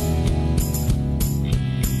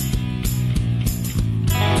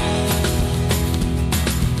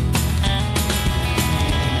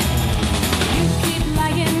 Keep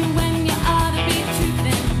lying when you ought to be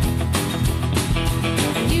truthing,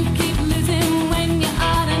 and you keep losing when you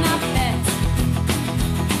ought to not bet.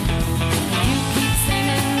 You keep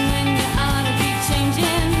singing when you ought to be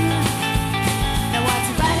changing. Now what's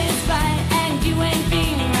right is right, and you ain't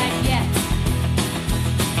being right yet.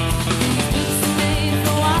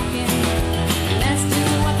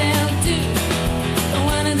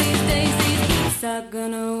 Are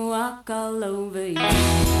gonna walk all over you.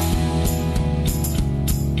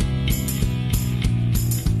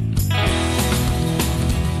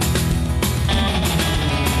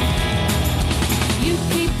 You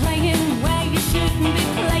keep playing where you shouldn't be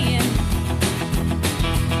playing,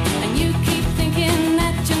 and you keep thinking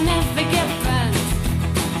that you'll never get friends.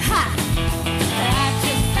 Ha! I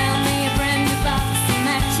just found me a brand new box of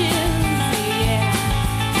matches,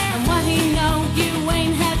 yeah. And what he know, you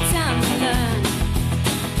ain't had time to learn.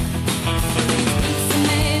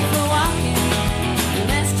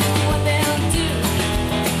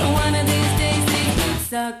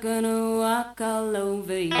 Are gonna walk all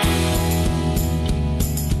over you.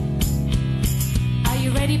 Are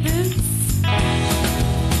you ready, Boots?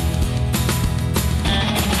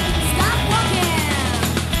 Stop walking!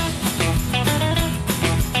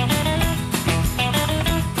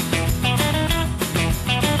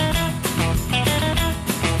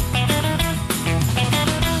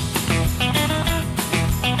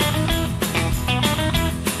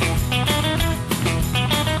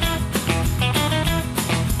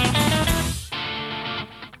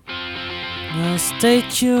 Stay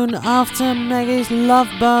tuned after Maggie's Love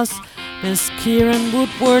Bus. Miss Kieran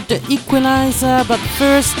Woodward, the Equalizer, but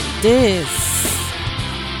first this.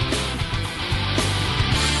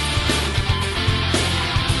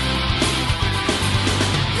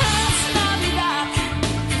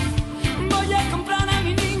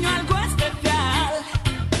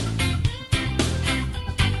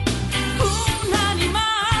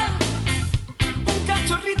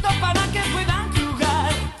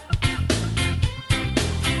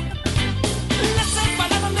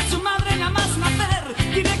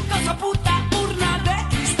 Directos a puta urna de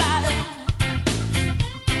cristal.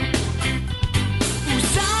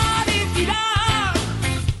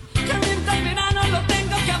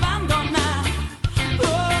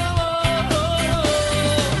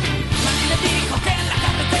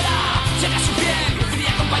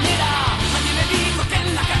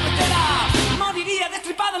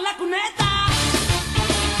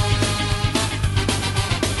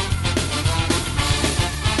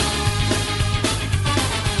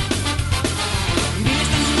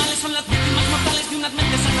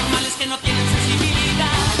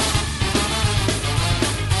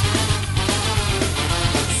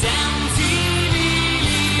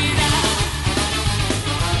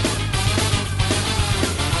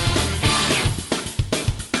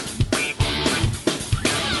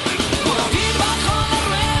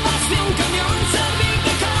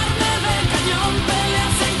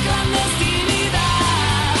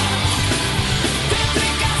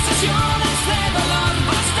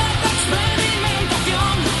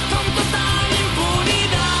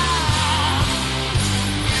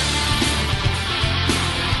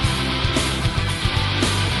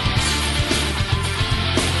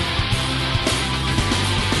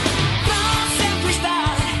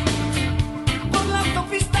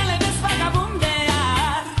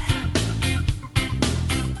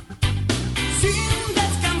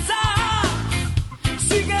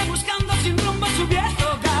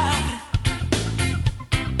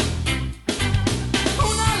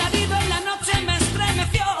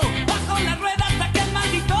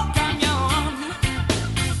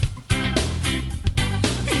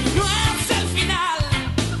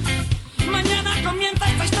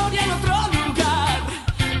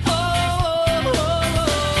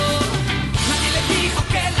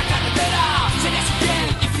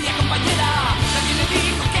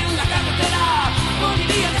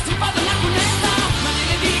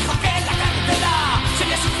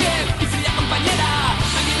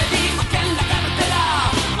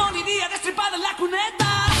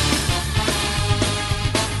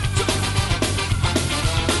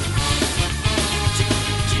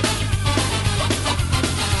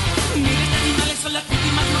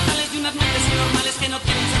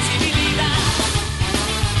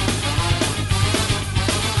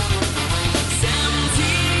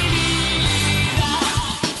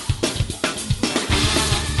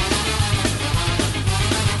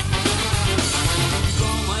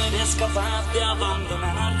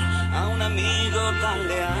 tan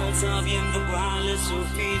leal sabiendo cuál es su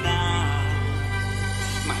final.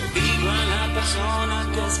 Maldigo a la persona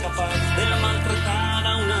que es capaz de maltratar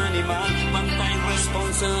a un animal. Cuánta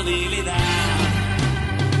irresponsabilidad.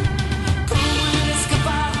 ¿Cómo eres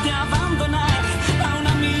capaz de abandonar a un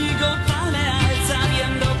amigo tan leal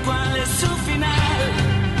sabiendo cuál es su final?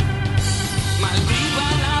 Maldigo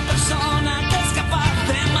a la persona que es capaz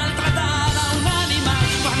de maltratar a un animal.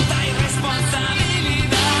 Cuánta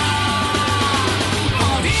irresponsabilidad.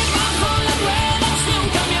 Morir bajo las ruedas de un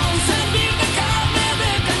camión, servir de carne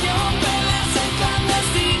de cañón, peleas en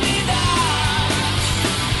clandestinidad.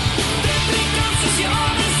 Tétricas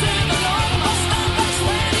sesiones de dolor, constante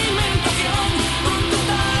experimentación, con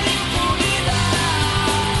total impunidad.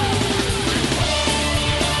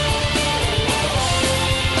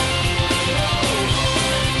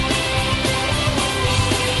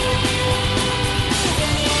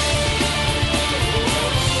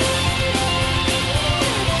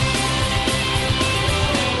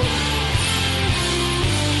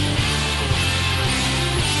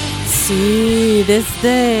 Sí,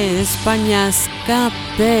 desde España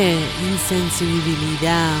escape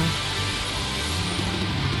insensibilidad.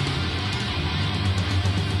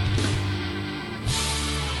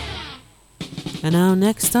 And now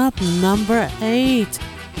next up, number 8,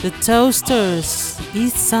 The Toasters,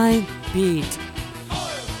 East Side Beat.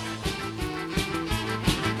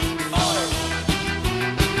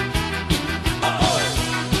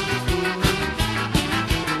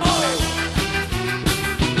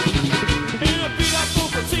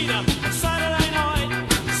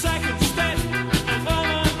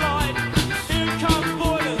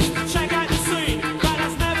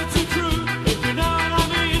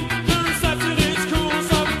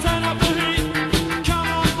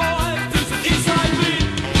 East side beat,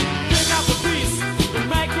 pick up the piece.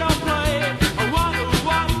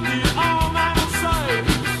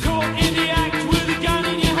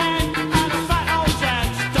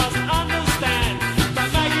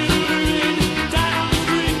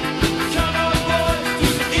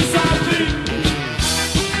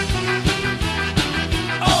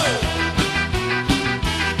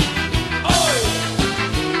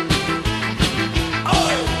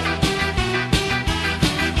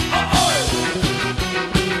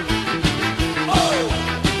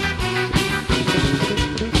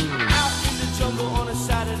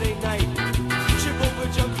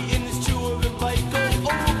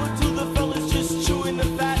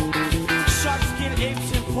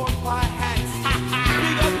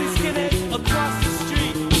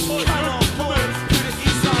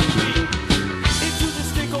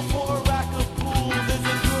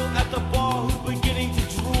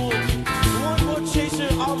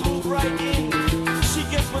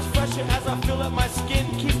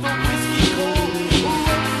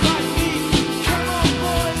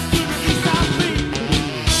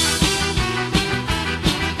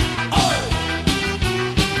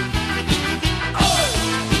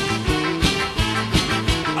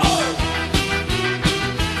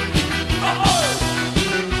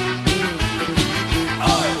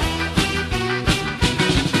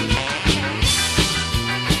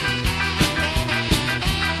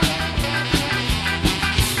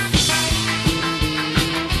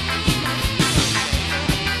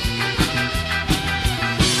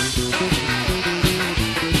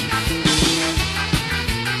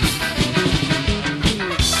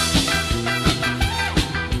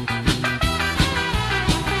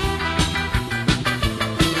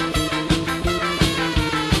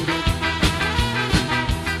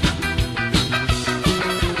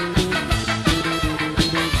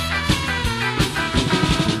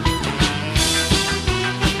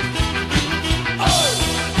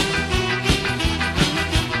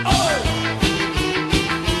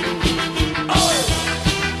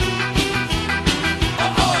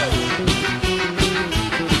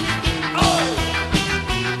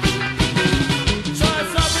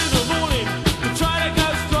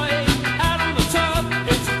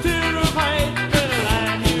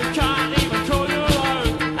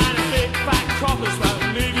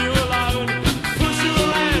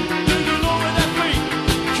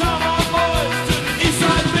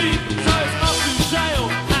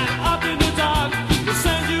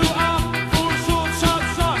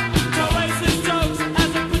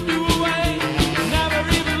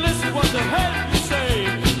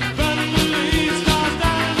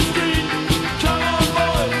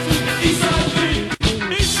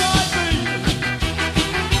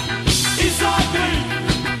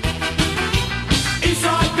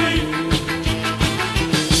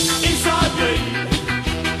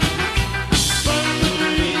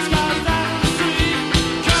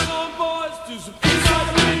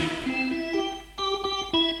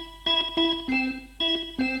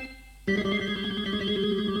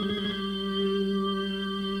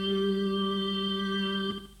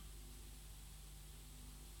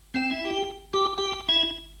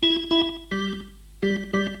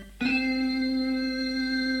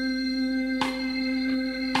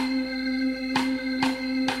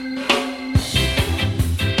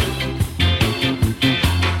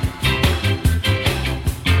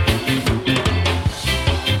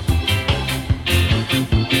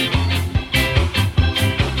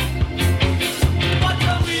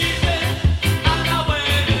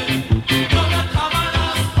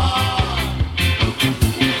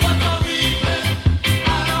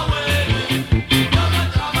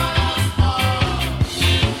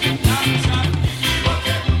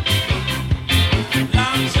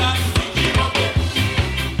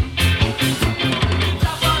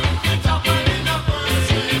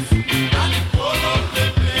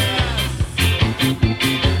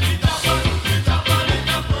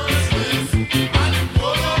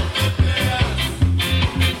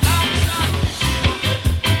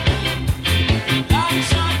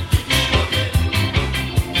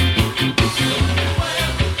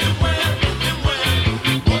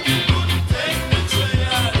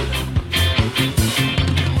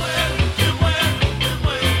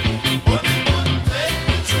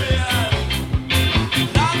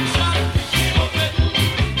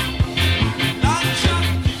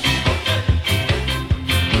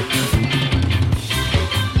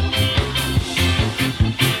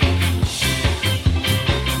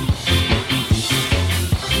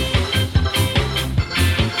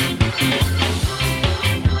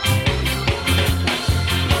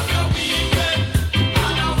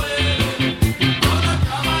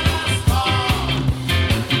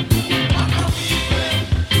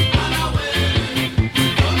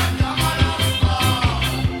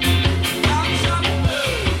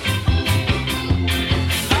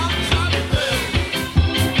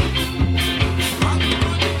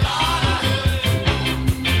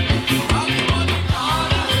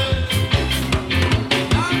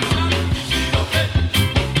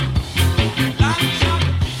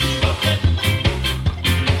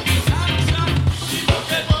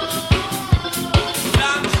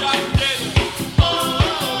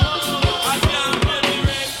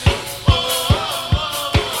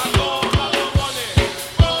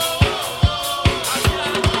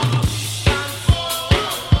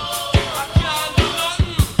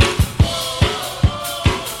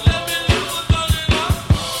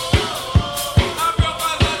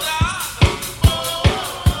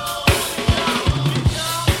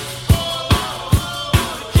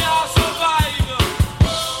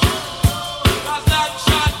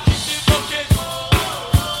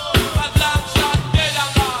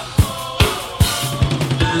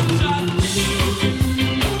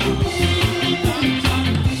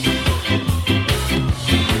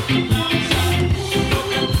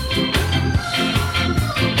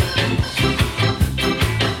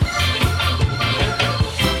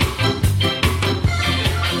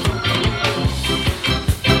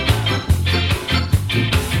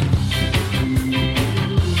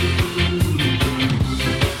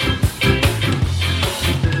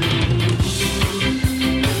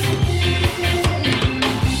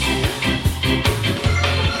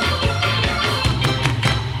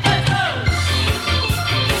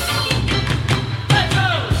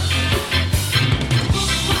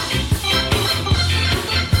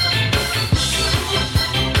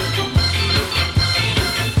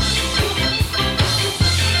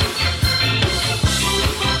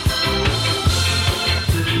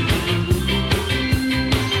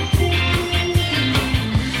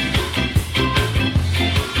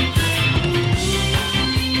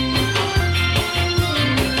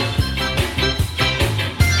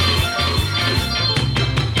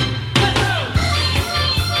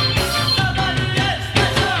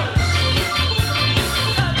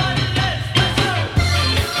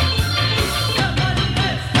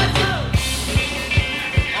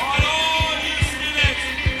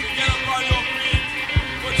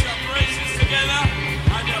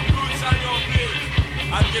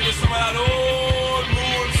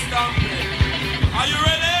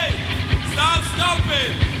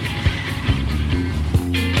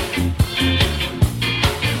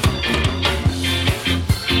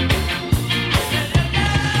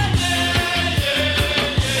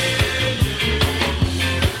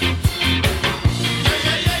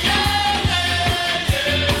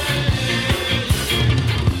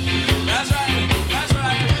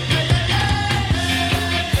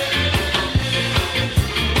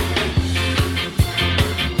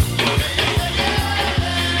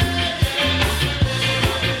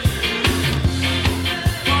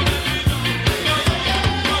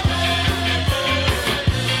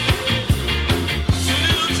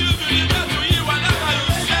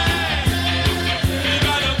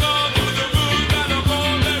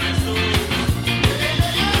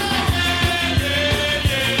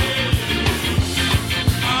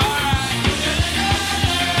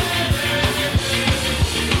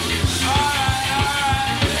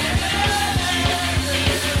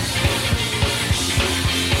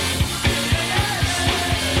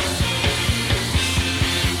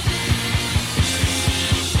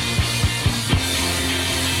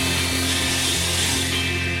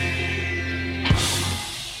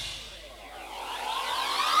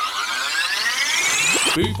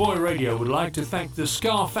 Boot Boy Radio would like to thank the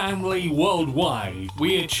Ska family worldwide.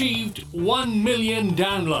 We achieved 1 million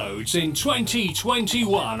downloads in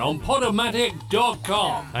 2021 on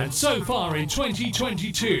Podomatic.com. And so far in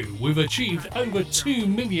 2022, we've achieved over 2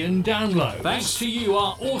 million downloads. Thanks to you,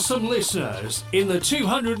 our awesome listeners, in the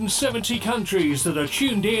 270 countries that are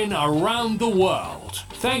tuned in around the world.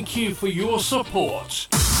 Thank you for your support.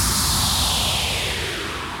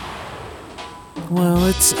 Well,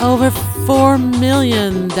 it's over 4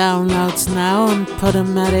 million downloads now on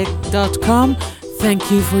Podomatic.com.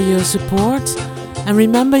 Thank you for your support. And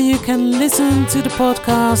remember, you can listen to the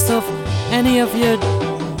podcast of any of your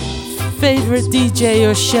favorite DJ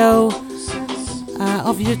or show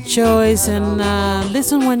of your choice and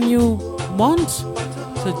listen when you want.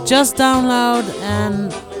 So just download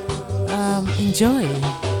and enjoy.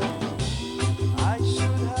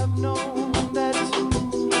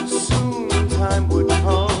 Time would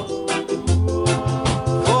come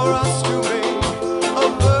for us to make a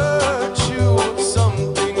virtue of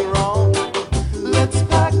something wrong. Let's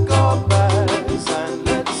pack our bags and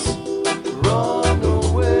let's run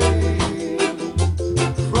away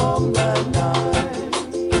from that night,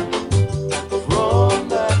 from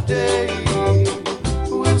that day.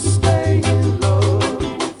 We'll stay in love,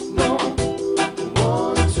 no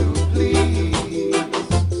one to please,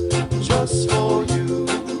 just for you.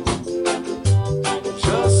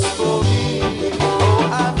 Just for me. Oh,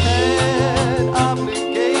 I've had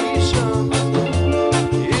obligations.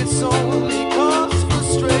 It's only cause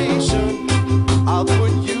frustration. I'll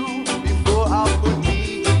put you before I'll put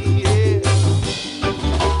me. Yeah.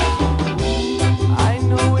 I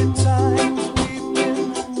know at times we've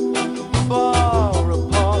been far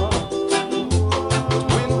apart, but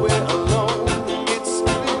when we're alone, it's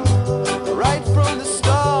been right from the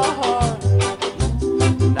start.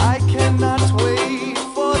 And I cannot wait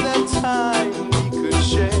for that time we could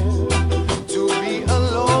share, to be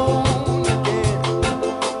alone again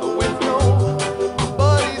with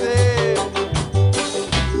nobody there.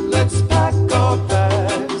 Let's pack our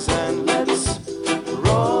bags and let's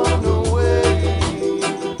run away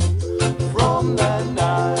from that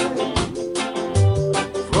night,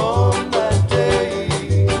 from that day.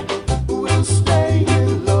 We'll stay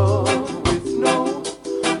in love with no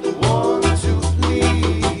one to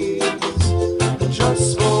please,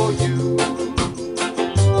 just for you,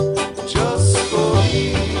 just for me.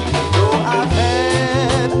 Though I've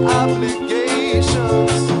had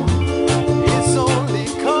obligations, it's only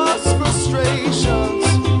cause frustrations.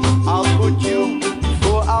 I'll put you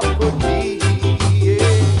before I'll put me. Yeah.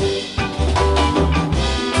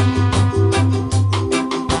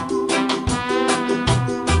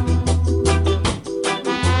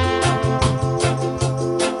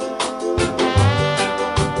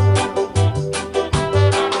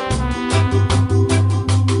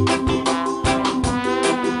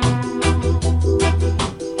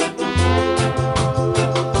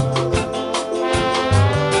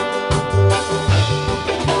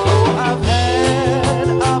 Oh, I've had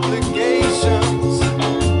obligations.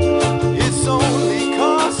 It's only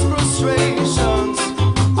cause frustrations.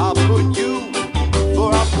 I'll put you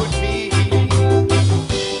before I put me.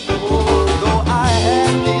 Oh, though I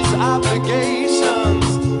had these obligations,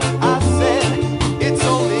 I said it's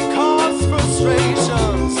only cause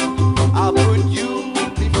frustrations. I'll put you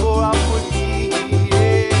before I put me.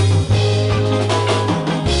 Yeah.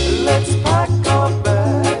 Let's pack our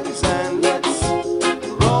bags and let's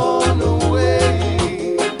run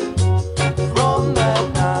away from that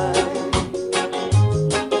night,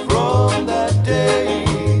 from that day.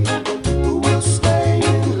 We'll stay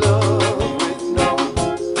in love with no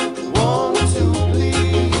one to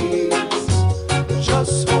please,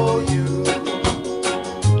 just for you,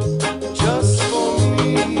 just for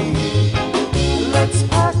me. Let's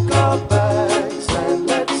pack our bags and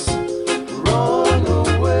let's run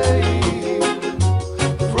away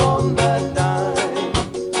from that night,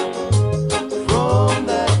 from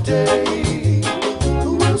that day.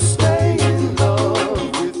 We'll stay in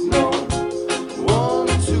love with no one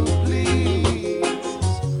to please,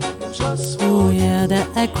 just for Oh yeah, the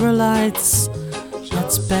acrylites.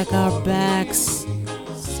 Let's pack our bags.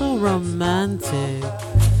 So romantic.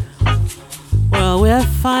 Well, we have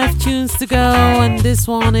 5 tunes to go, and this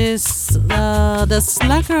one is the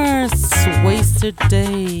Slackers, Wasted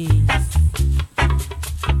Days.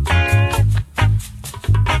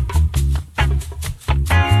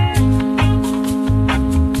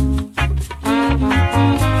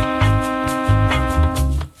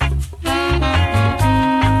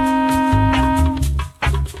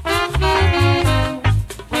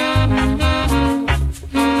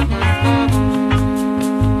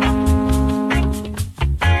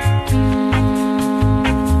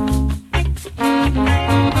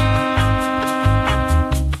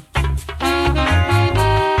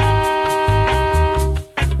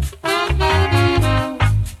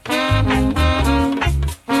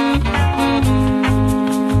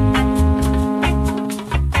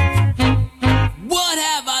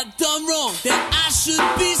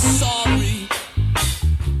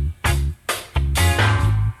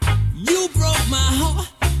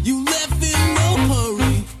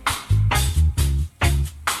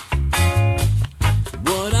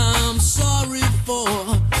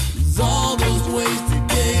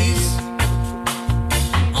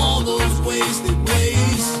 wasted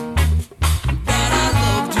ways that I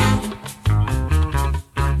loved you.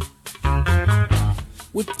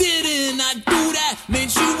 Well, didn't I do that?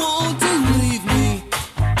 Made you want to leave me.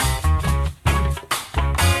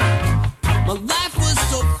 My life was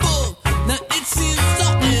so full, now it seems so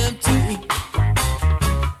empty.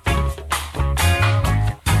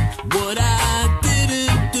 What I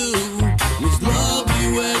didn't do was love you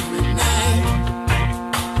every night,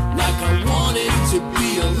 like I wanted to be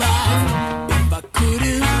alive. If I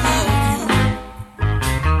couldn't love you,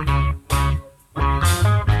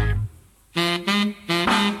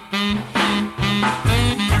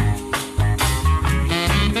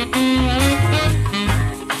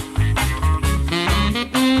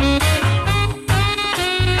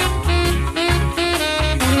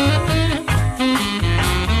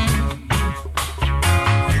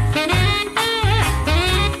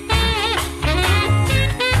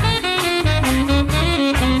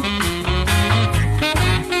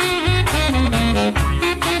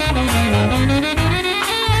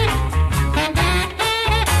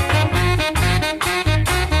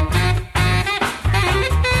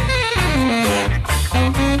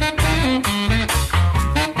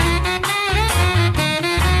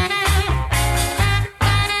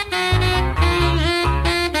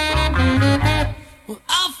 well,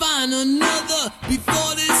 I'll find another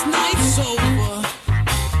before this night's over.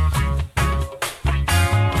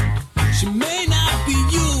 She may not be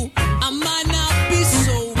you, I might not be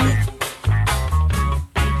sober,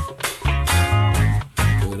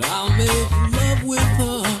 but I'll make love with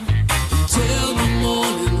her until the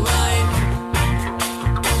morning light,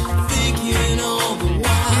 thinking all the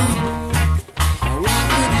while how I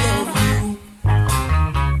could love you.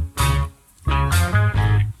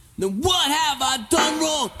 Now what have I done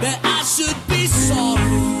wrong that I should be sorry?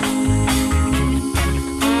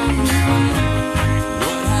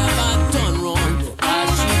 What have I done wrong that I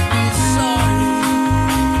should be sorry?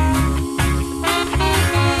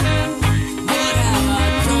 What have I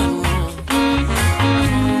done wrong?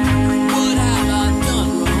 What have I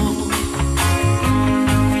done wrong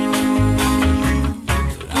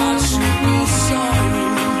that I should be sorry?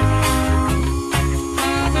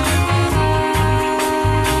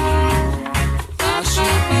 I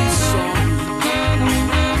should be sorry.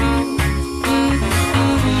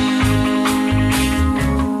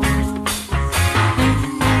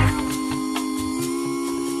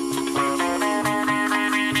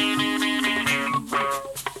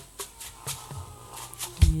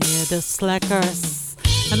 Yeah, the Slackers.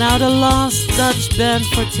 And now the last Dutch band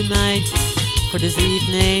for tonight, for this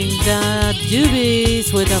evening, the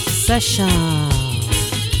Doobies with Obsession.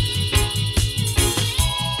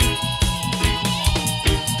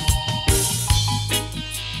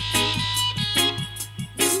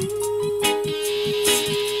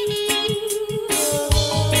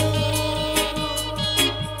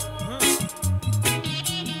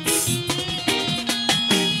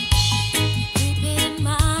 Deep in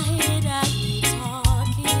my head, I keep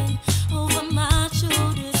talking over my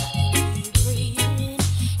shoulders. I keep breathing.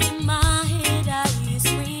 In my head, I keep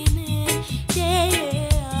screaming. Yeah,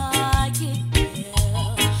 I get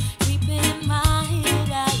there. Deep in my head,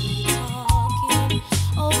 I keep talking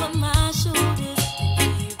over my shoulders.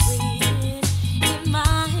 I keep breathing. In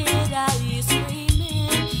my head, I keep screaming.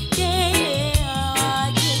 Yeah,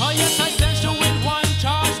 I get Oh yes, I sent you with one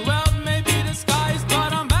charge. Well, maybe disguised,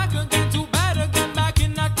 but I'm back again, too bad again, back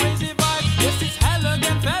in that crazy vibe. Yes, it's hell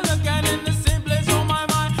again, fell again, in the same place on my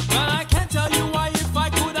mind. Well, I can't tell you why. If I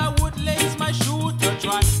could, I would lace my shoe to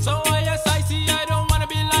try. So yes, I see. I don't wanna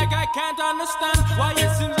be like I can't understand why it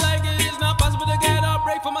seems like it is not possible to get a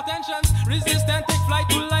break from my tensions. Resistant, take flight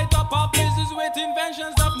to light up our places with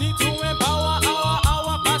inventions of need to empower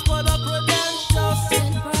our passport of credentials.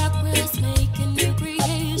 in progress, making new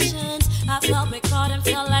creations. I felt caught and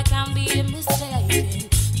felt like I'm being mistaken.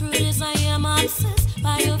 Truth is, I am obsessed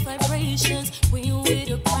by your vibrations. When you with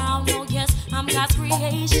a crown, oh yes, I'm God's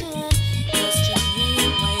creation. Just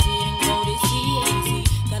changing, why it didn't go this easy.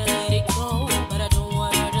 Gotta let it go, but I don't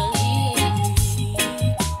want her to leave me.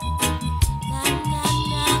 Nah, nah,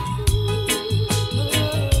 nah.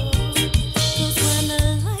 Cause when the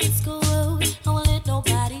lights go out, I won't let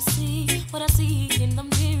nobody see what I see in the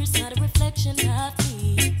mirror. It's not a reflection of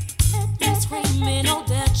me. They're screaming, oh,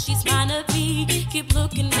 that she's mine to be. Keep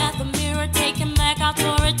looking at the mirror, taking back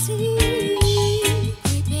authority.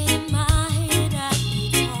 Creeping in my head, I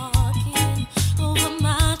keep talking over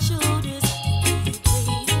my shoulders. I keep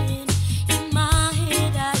breathing. In my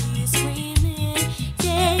head, I keep screaming.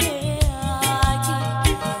 Yeah, I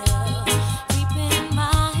keep creeping in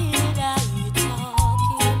my head, I keep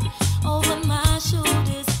talking over my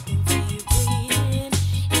shoulders. I keep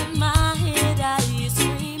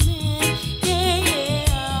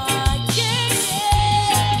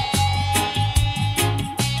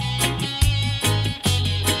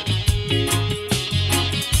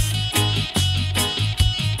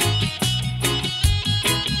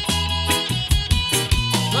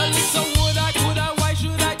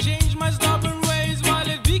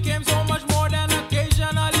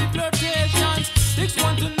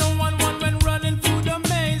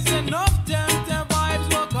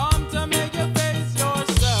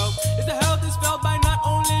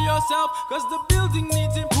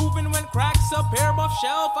off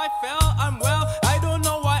shelf. I fell, I'm well. I don't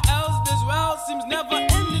know why else this well seems never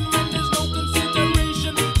ending when there's no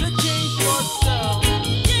consideration to change yourself.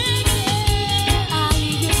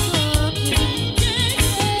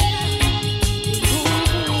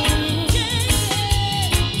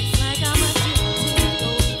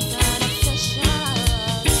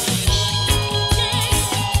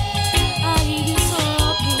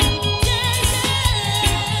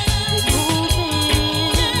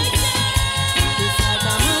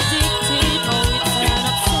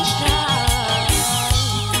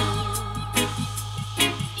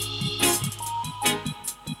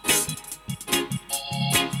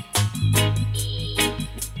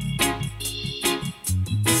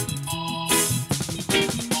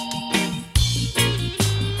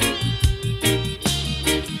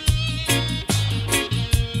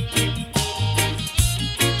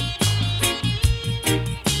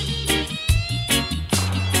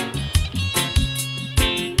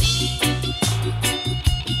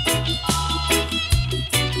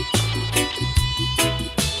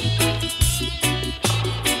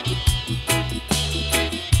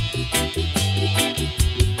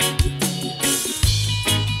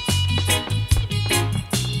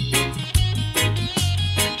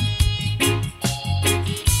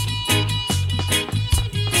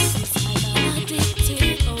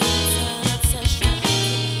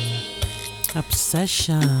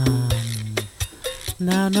 Obsession.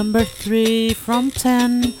 Now number 3 from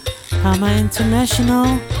 10. Hama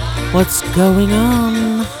International. What's going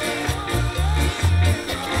on?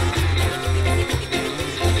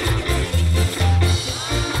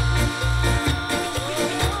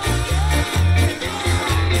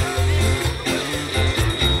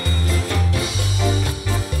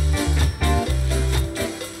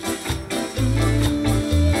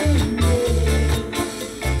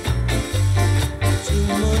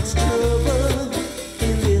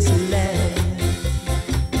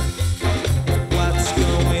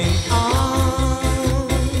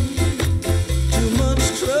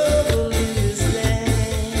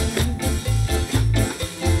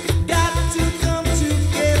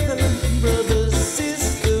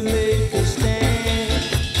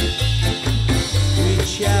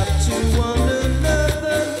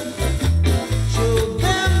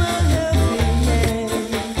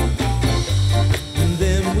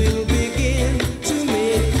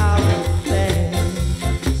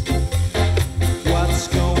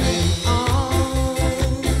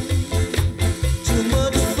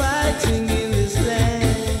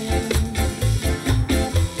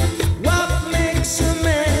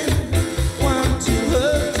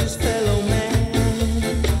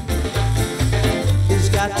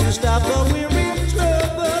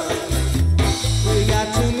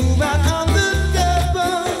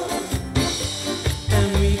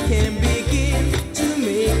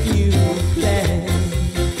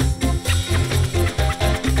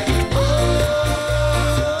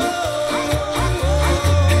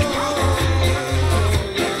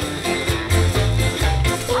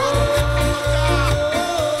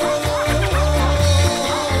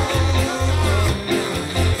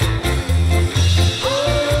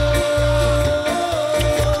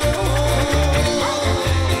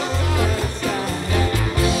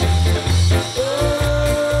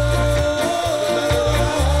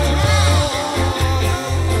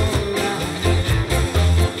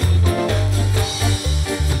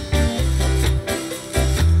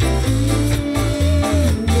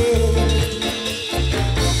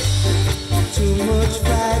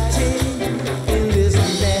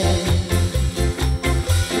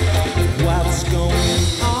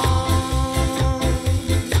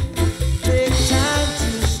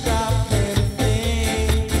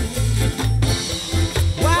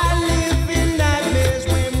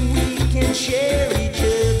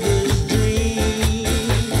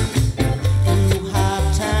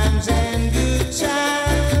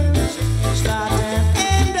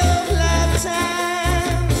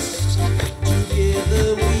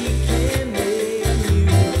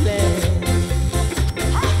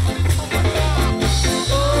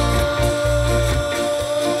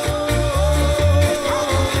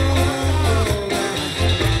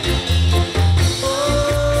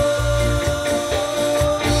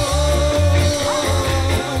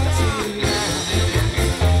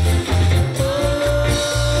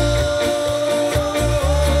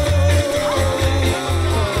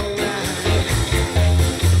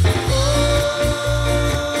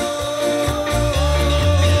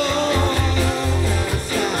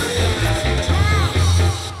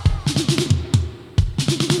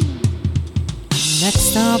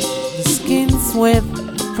 with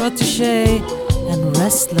Protege and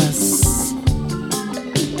Restless.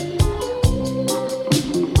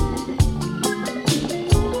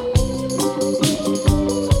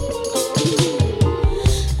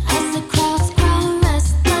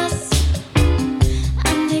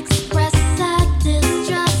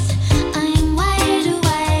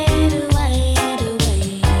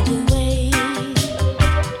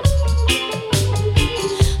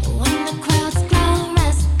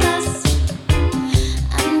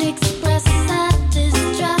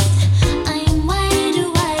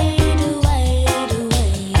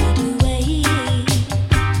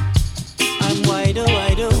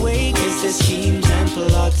 their schemes and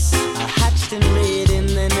plots are hatched and reared in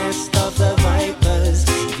the nest of the vipers.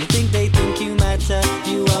 If you think they think you matter,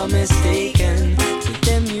 you are mistaken. To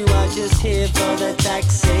them you are just here for the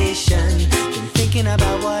taxation. Been thinking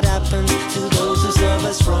about what happens to those who serve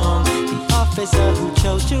us wrong. The officer who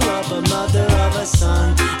chose to rob a mother of a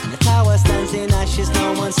son, and the tower stands in ashes,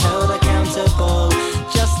 no one's held accountable.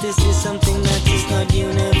 Justice is something that is not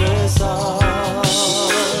universal.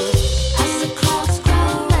 As the crowds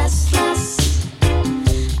grow restless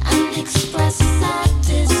and express their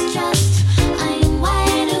distrust, I am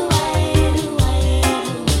wide awake.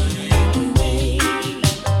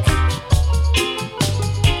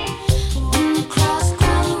 When the crowds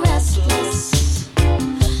grow restless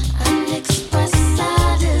and express their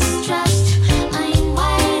distrust, I am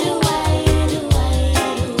wide awake.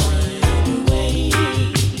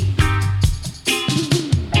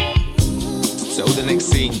 So the next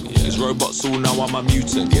scene is robots all know I'm a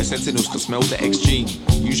mutant. Yeah, sentinels can smell the X gene.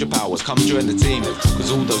 Use your powers, come join the team.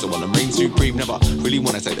 Cause all those that wanna reign supreme never really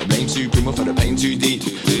wanna take the blame supreme or for the pain too deep.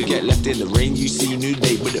 Get left in the rain, you see new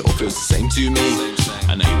day, but it all feels the same to me.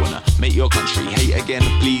 I know you wanna make your country hate again.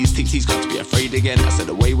 Please, TT's got to be afraid again. I said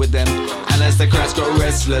away with them. And as the crowds grow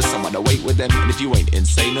restless, I'm on the wait with them. And if you ain't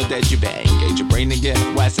insane or dead, you better engage your brain again.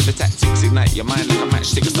 Why the tactics ignite your mind like a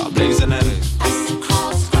matchstick and start blazing them. As the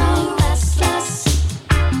crowds grow restless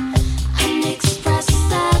and express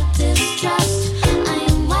their distrust, I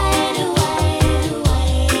am wide awake.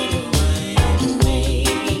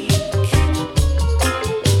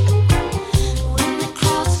 When the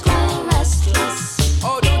crowds grow restless,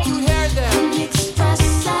 Oh, don't you hear them? and express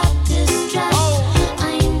their distrust,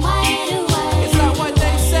 I am wide awake. Is that what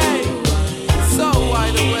they say? So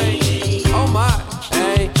wide awake. Oh my,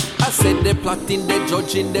 hey. I said they're plotting, they're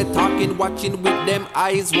judging, they're talking, watching with them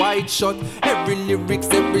eyes wide shut. Every lyrics,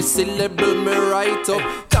 every syllable me write up.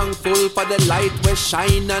 Thankful for the light where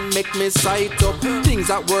shine and make me sight up. Things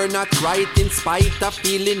that were not right in spite of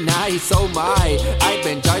feeling nice. Oh my, I've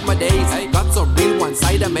enjoyed my days. Got some real one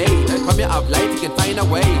side of me. From your have life, you can find a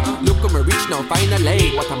way. Look at me reach now,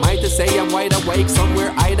 finally. What am I to say? I'm wide awake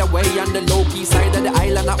somewhere either way. On the low key side of the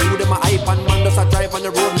island, I order my iPhone. Man does I drive on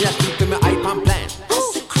the road, me I keep to my iPhone plan.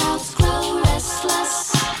 As the crowds grow restless,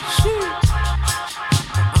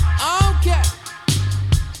 Okay.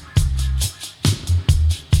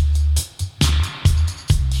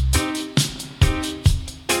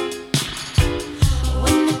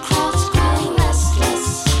 when the crowds grow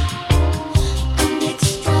restless and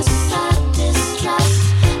express their distrust,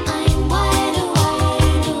 I am wide awake.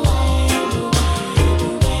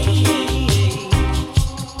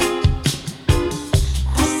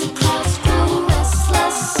 As the crowds grow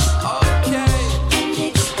restless and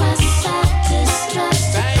express their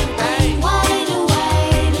distrust, I am wide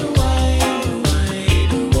awake.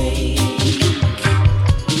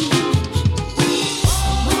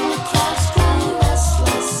 When the crowds grow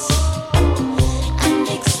restless and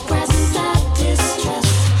express their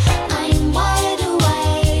distrust, I am wide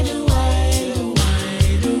awake.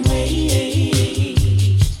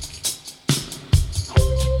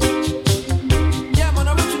 Yeah, man,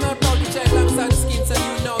 original proud DJ alongside the skins, and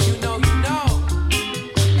you know.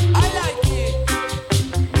 I like it.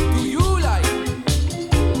 Do you like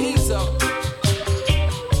it? Ease up.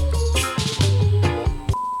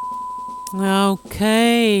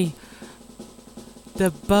 Okay. The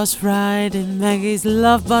bus ride in Maggie's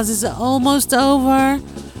Love Bus is almost over.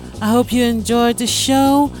 I hope you enjoyed the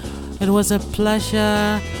show. It was a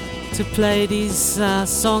pleasure to play these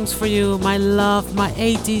songs for you. My love, my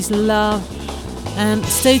 80s love. And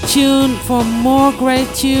stay tuned for more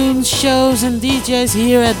great tunes, shows and DJs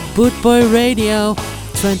here at Bootboy Radio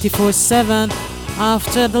 24/7.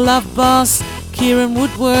 After the Love Bus, Kieran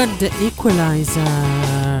Woodward, The Equalizer.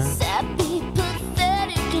 Sappy,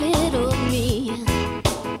 pathetic little me.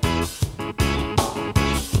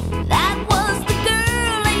 That was the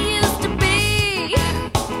girl I used to be.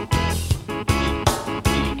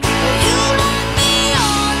 You left me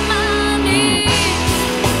on my knees.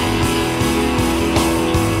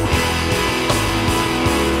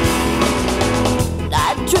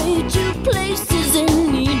 I'd trade you places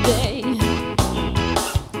any day.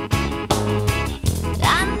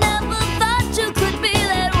 I never thought you could be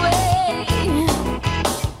there.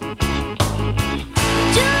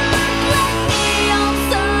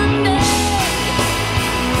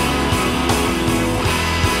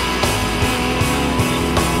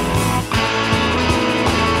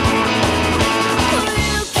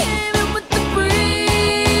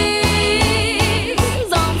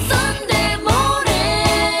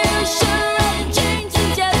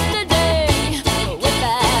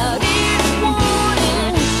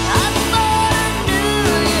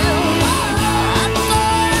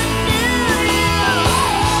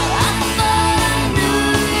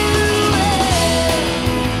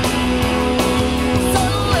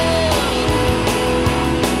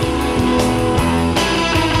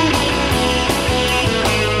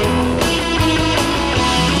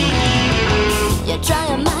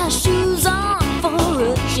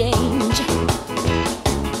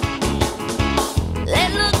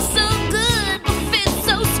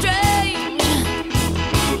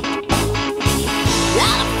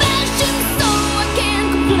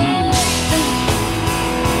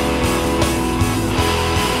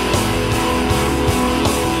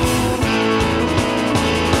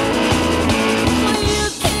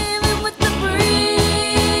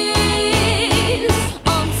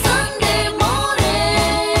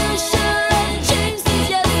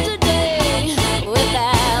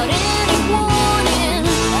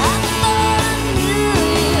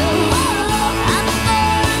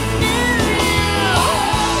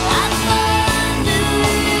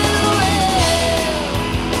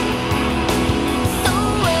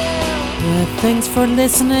 Thanks for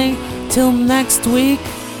listening. Till next week.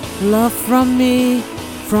 Love from me,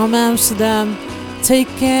 from Amsterdam. Take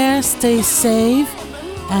care, stay safe,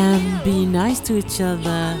 and be nice to each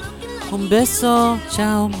other. Un beso.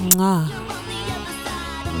 Ciao. Mwah.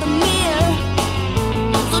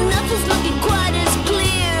 So nothing's looking quite as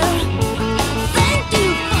clear. Thank you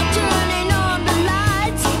for turning on the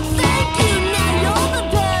lights. Thank you, now you're the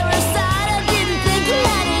parasite. I didn't think you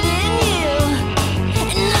had it in you.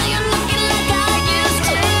 And now you're looking like I used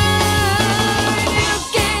to. You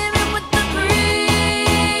came in with the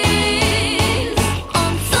breeze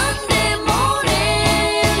on Sunday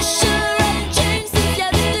morning. Sure have changed since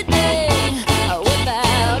yesterday.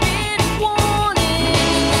 Without it warning.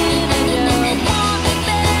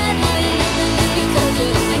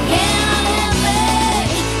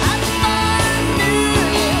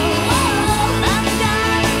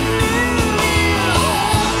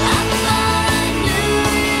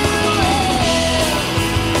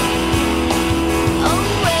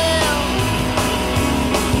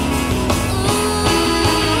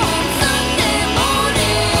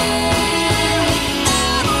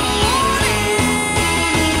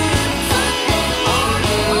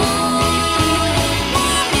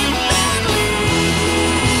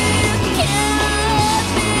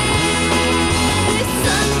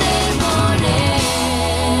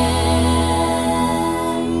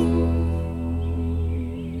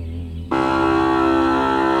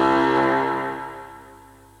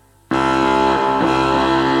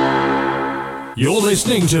 You're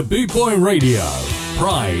listening to Boot Boy Radio.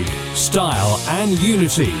 Pride, style, and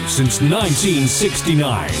unity since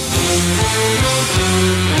 1969.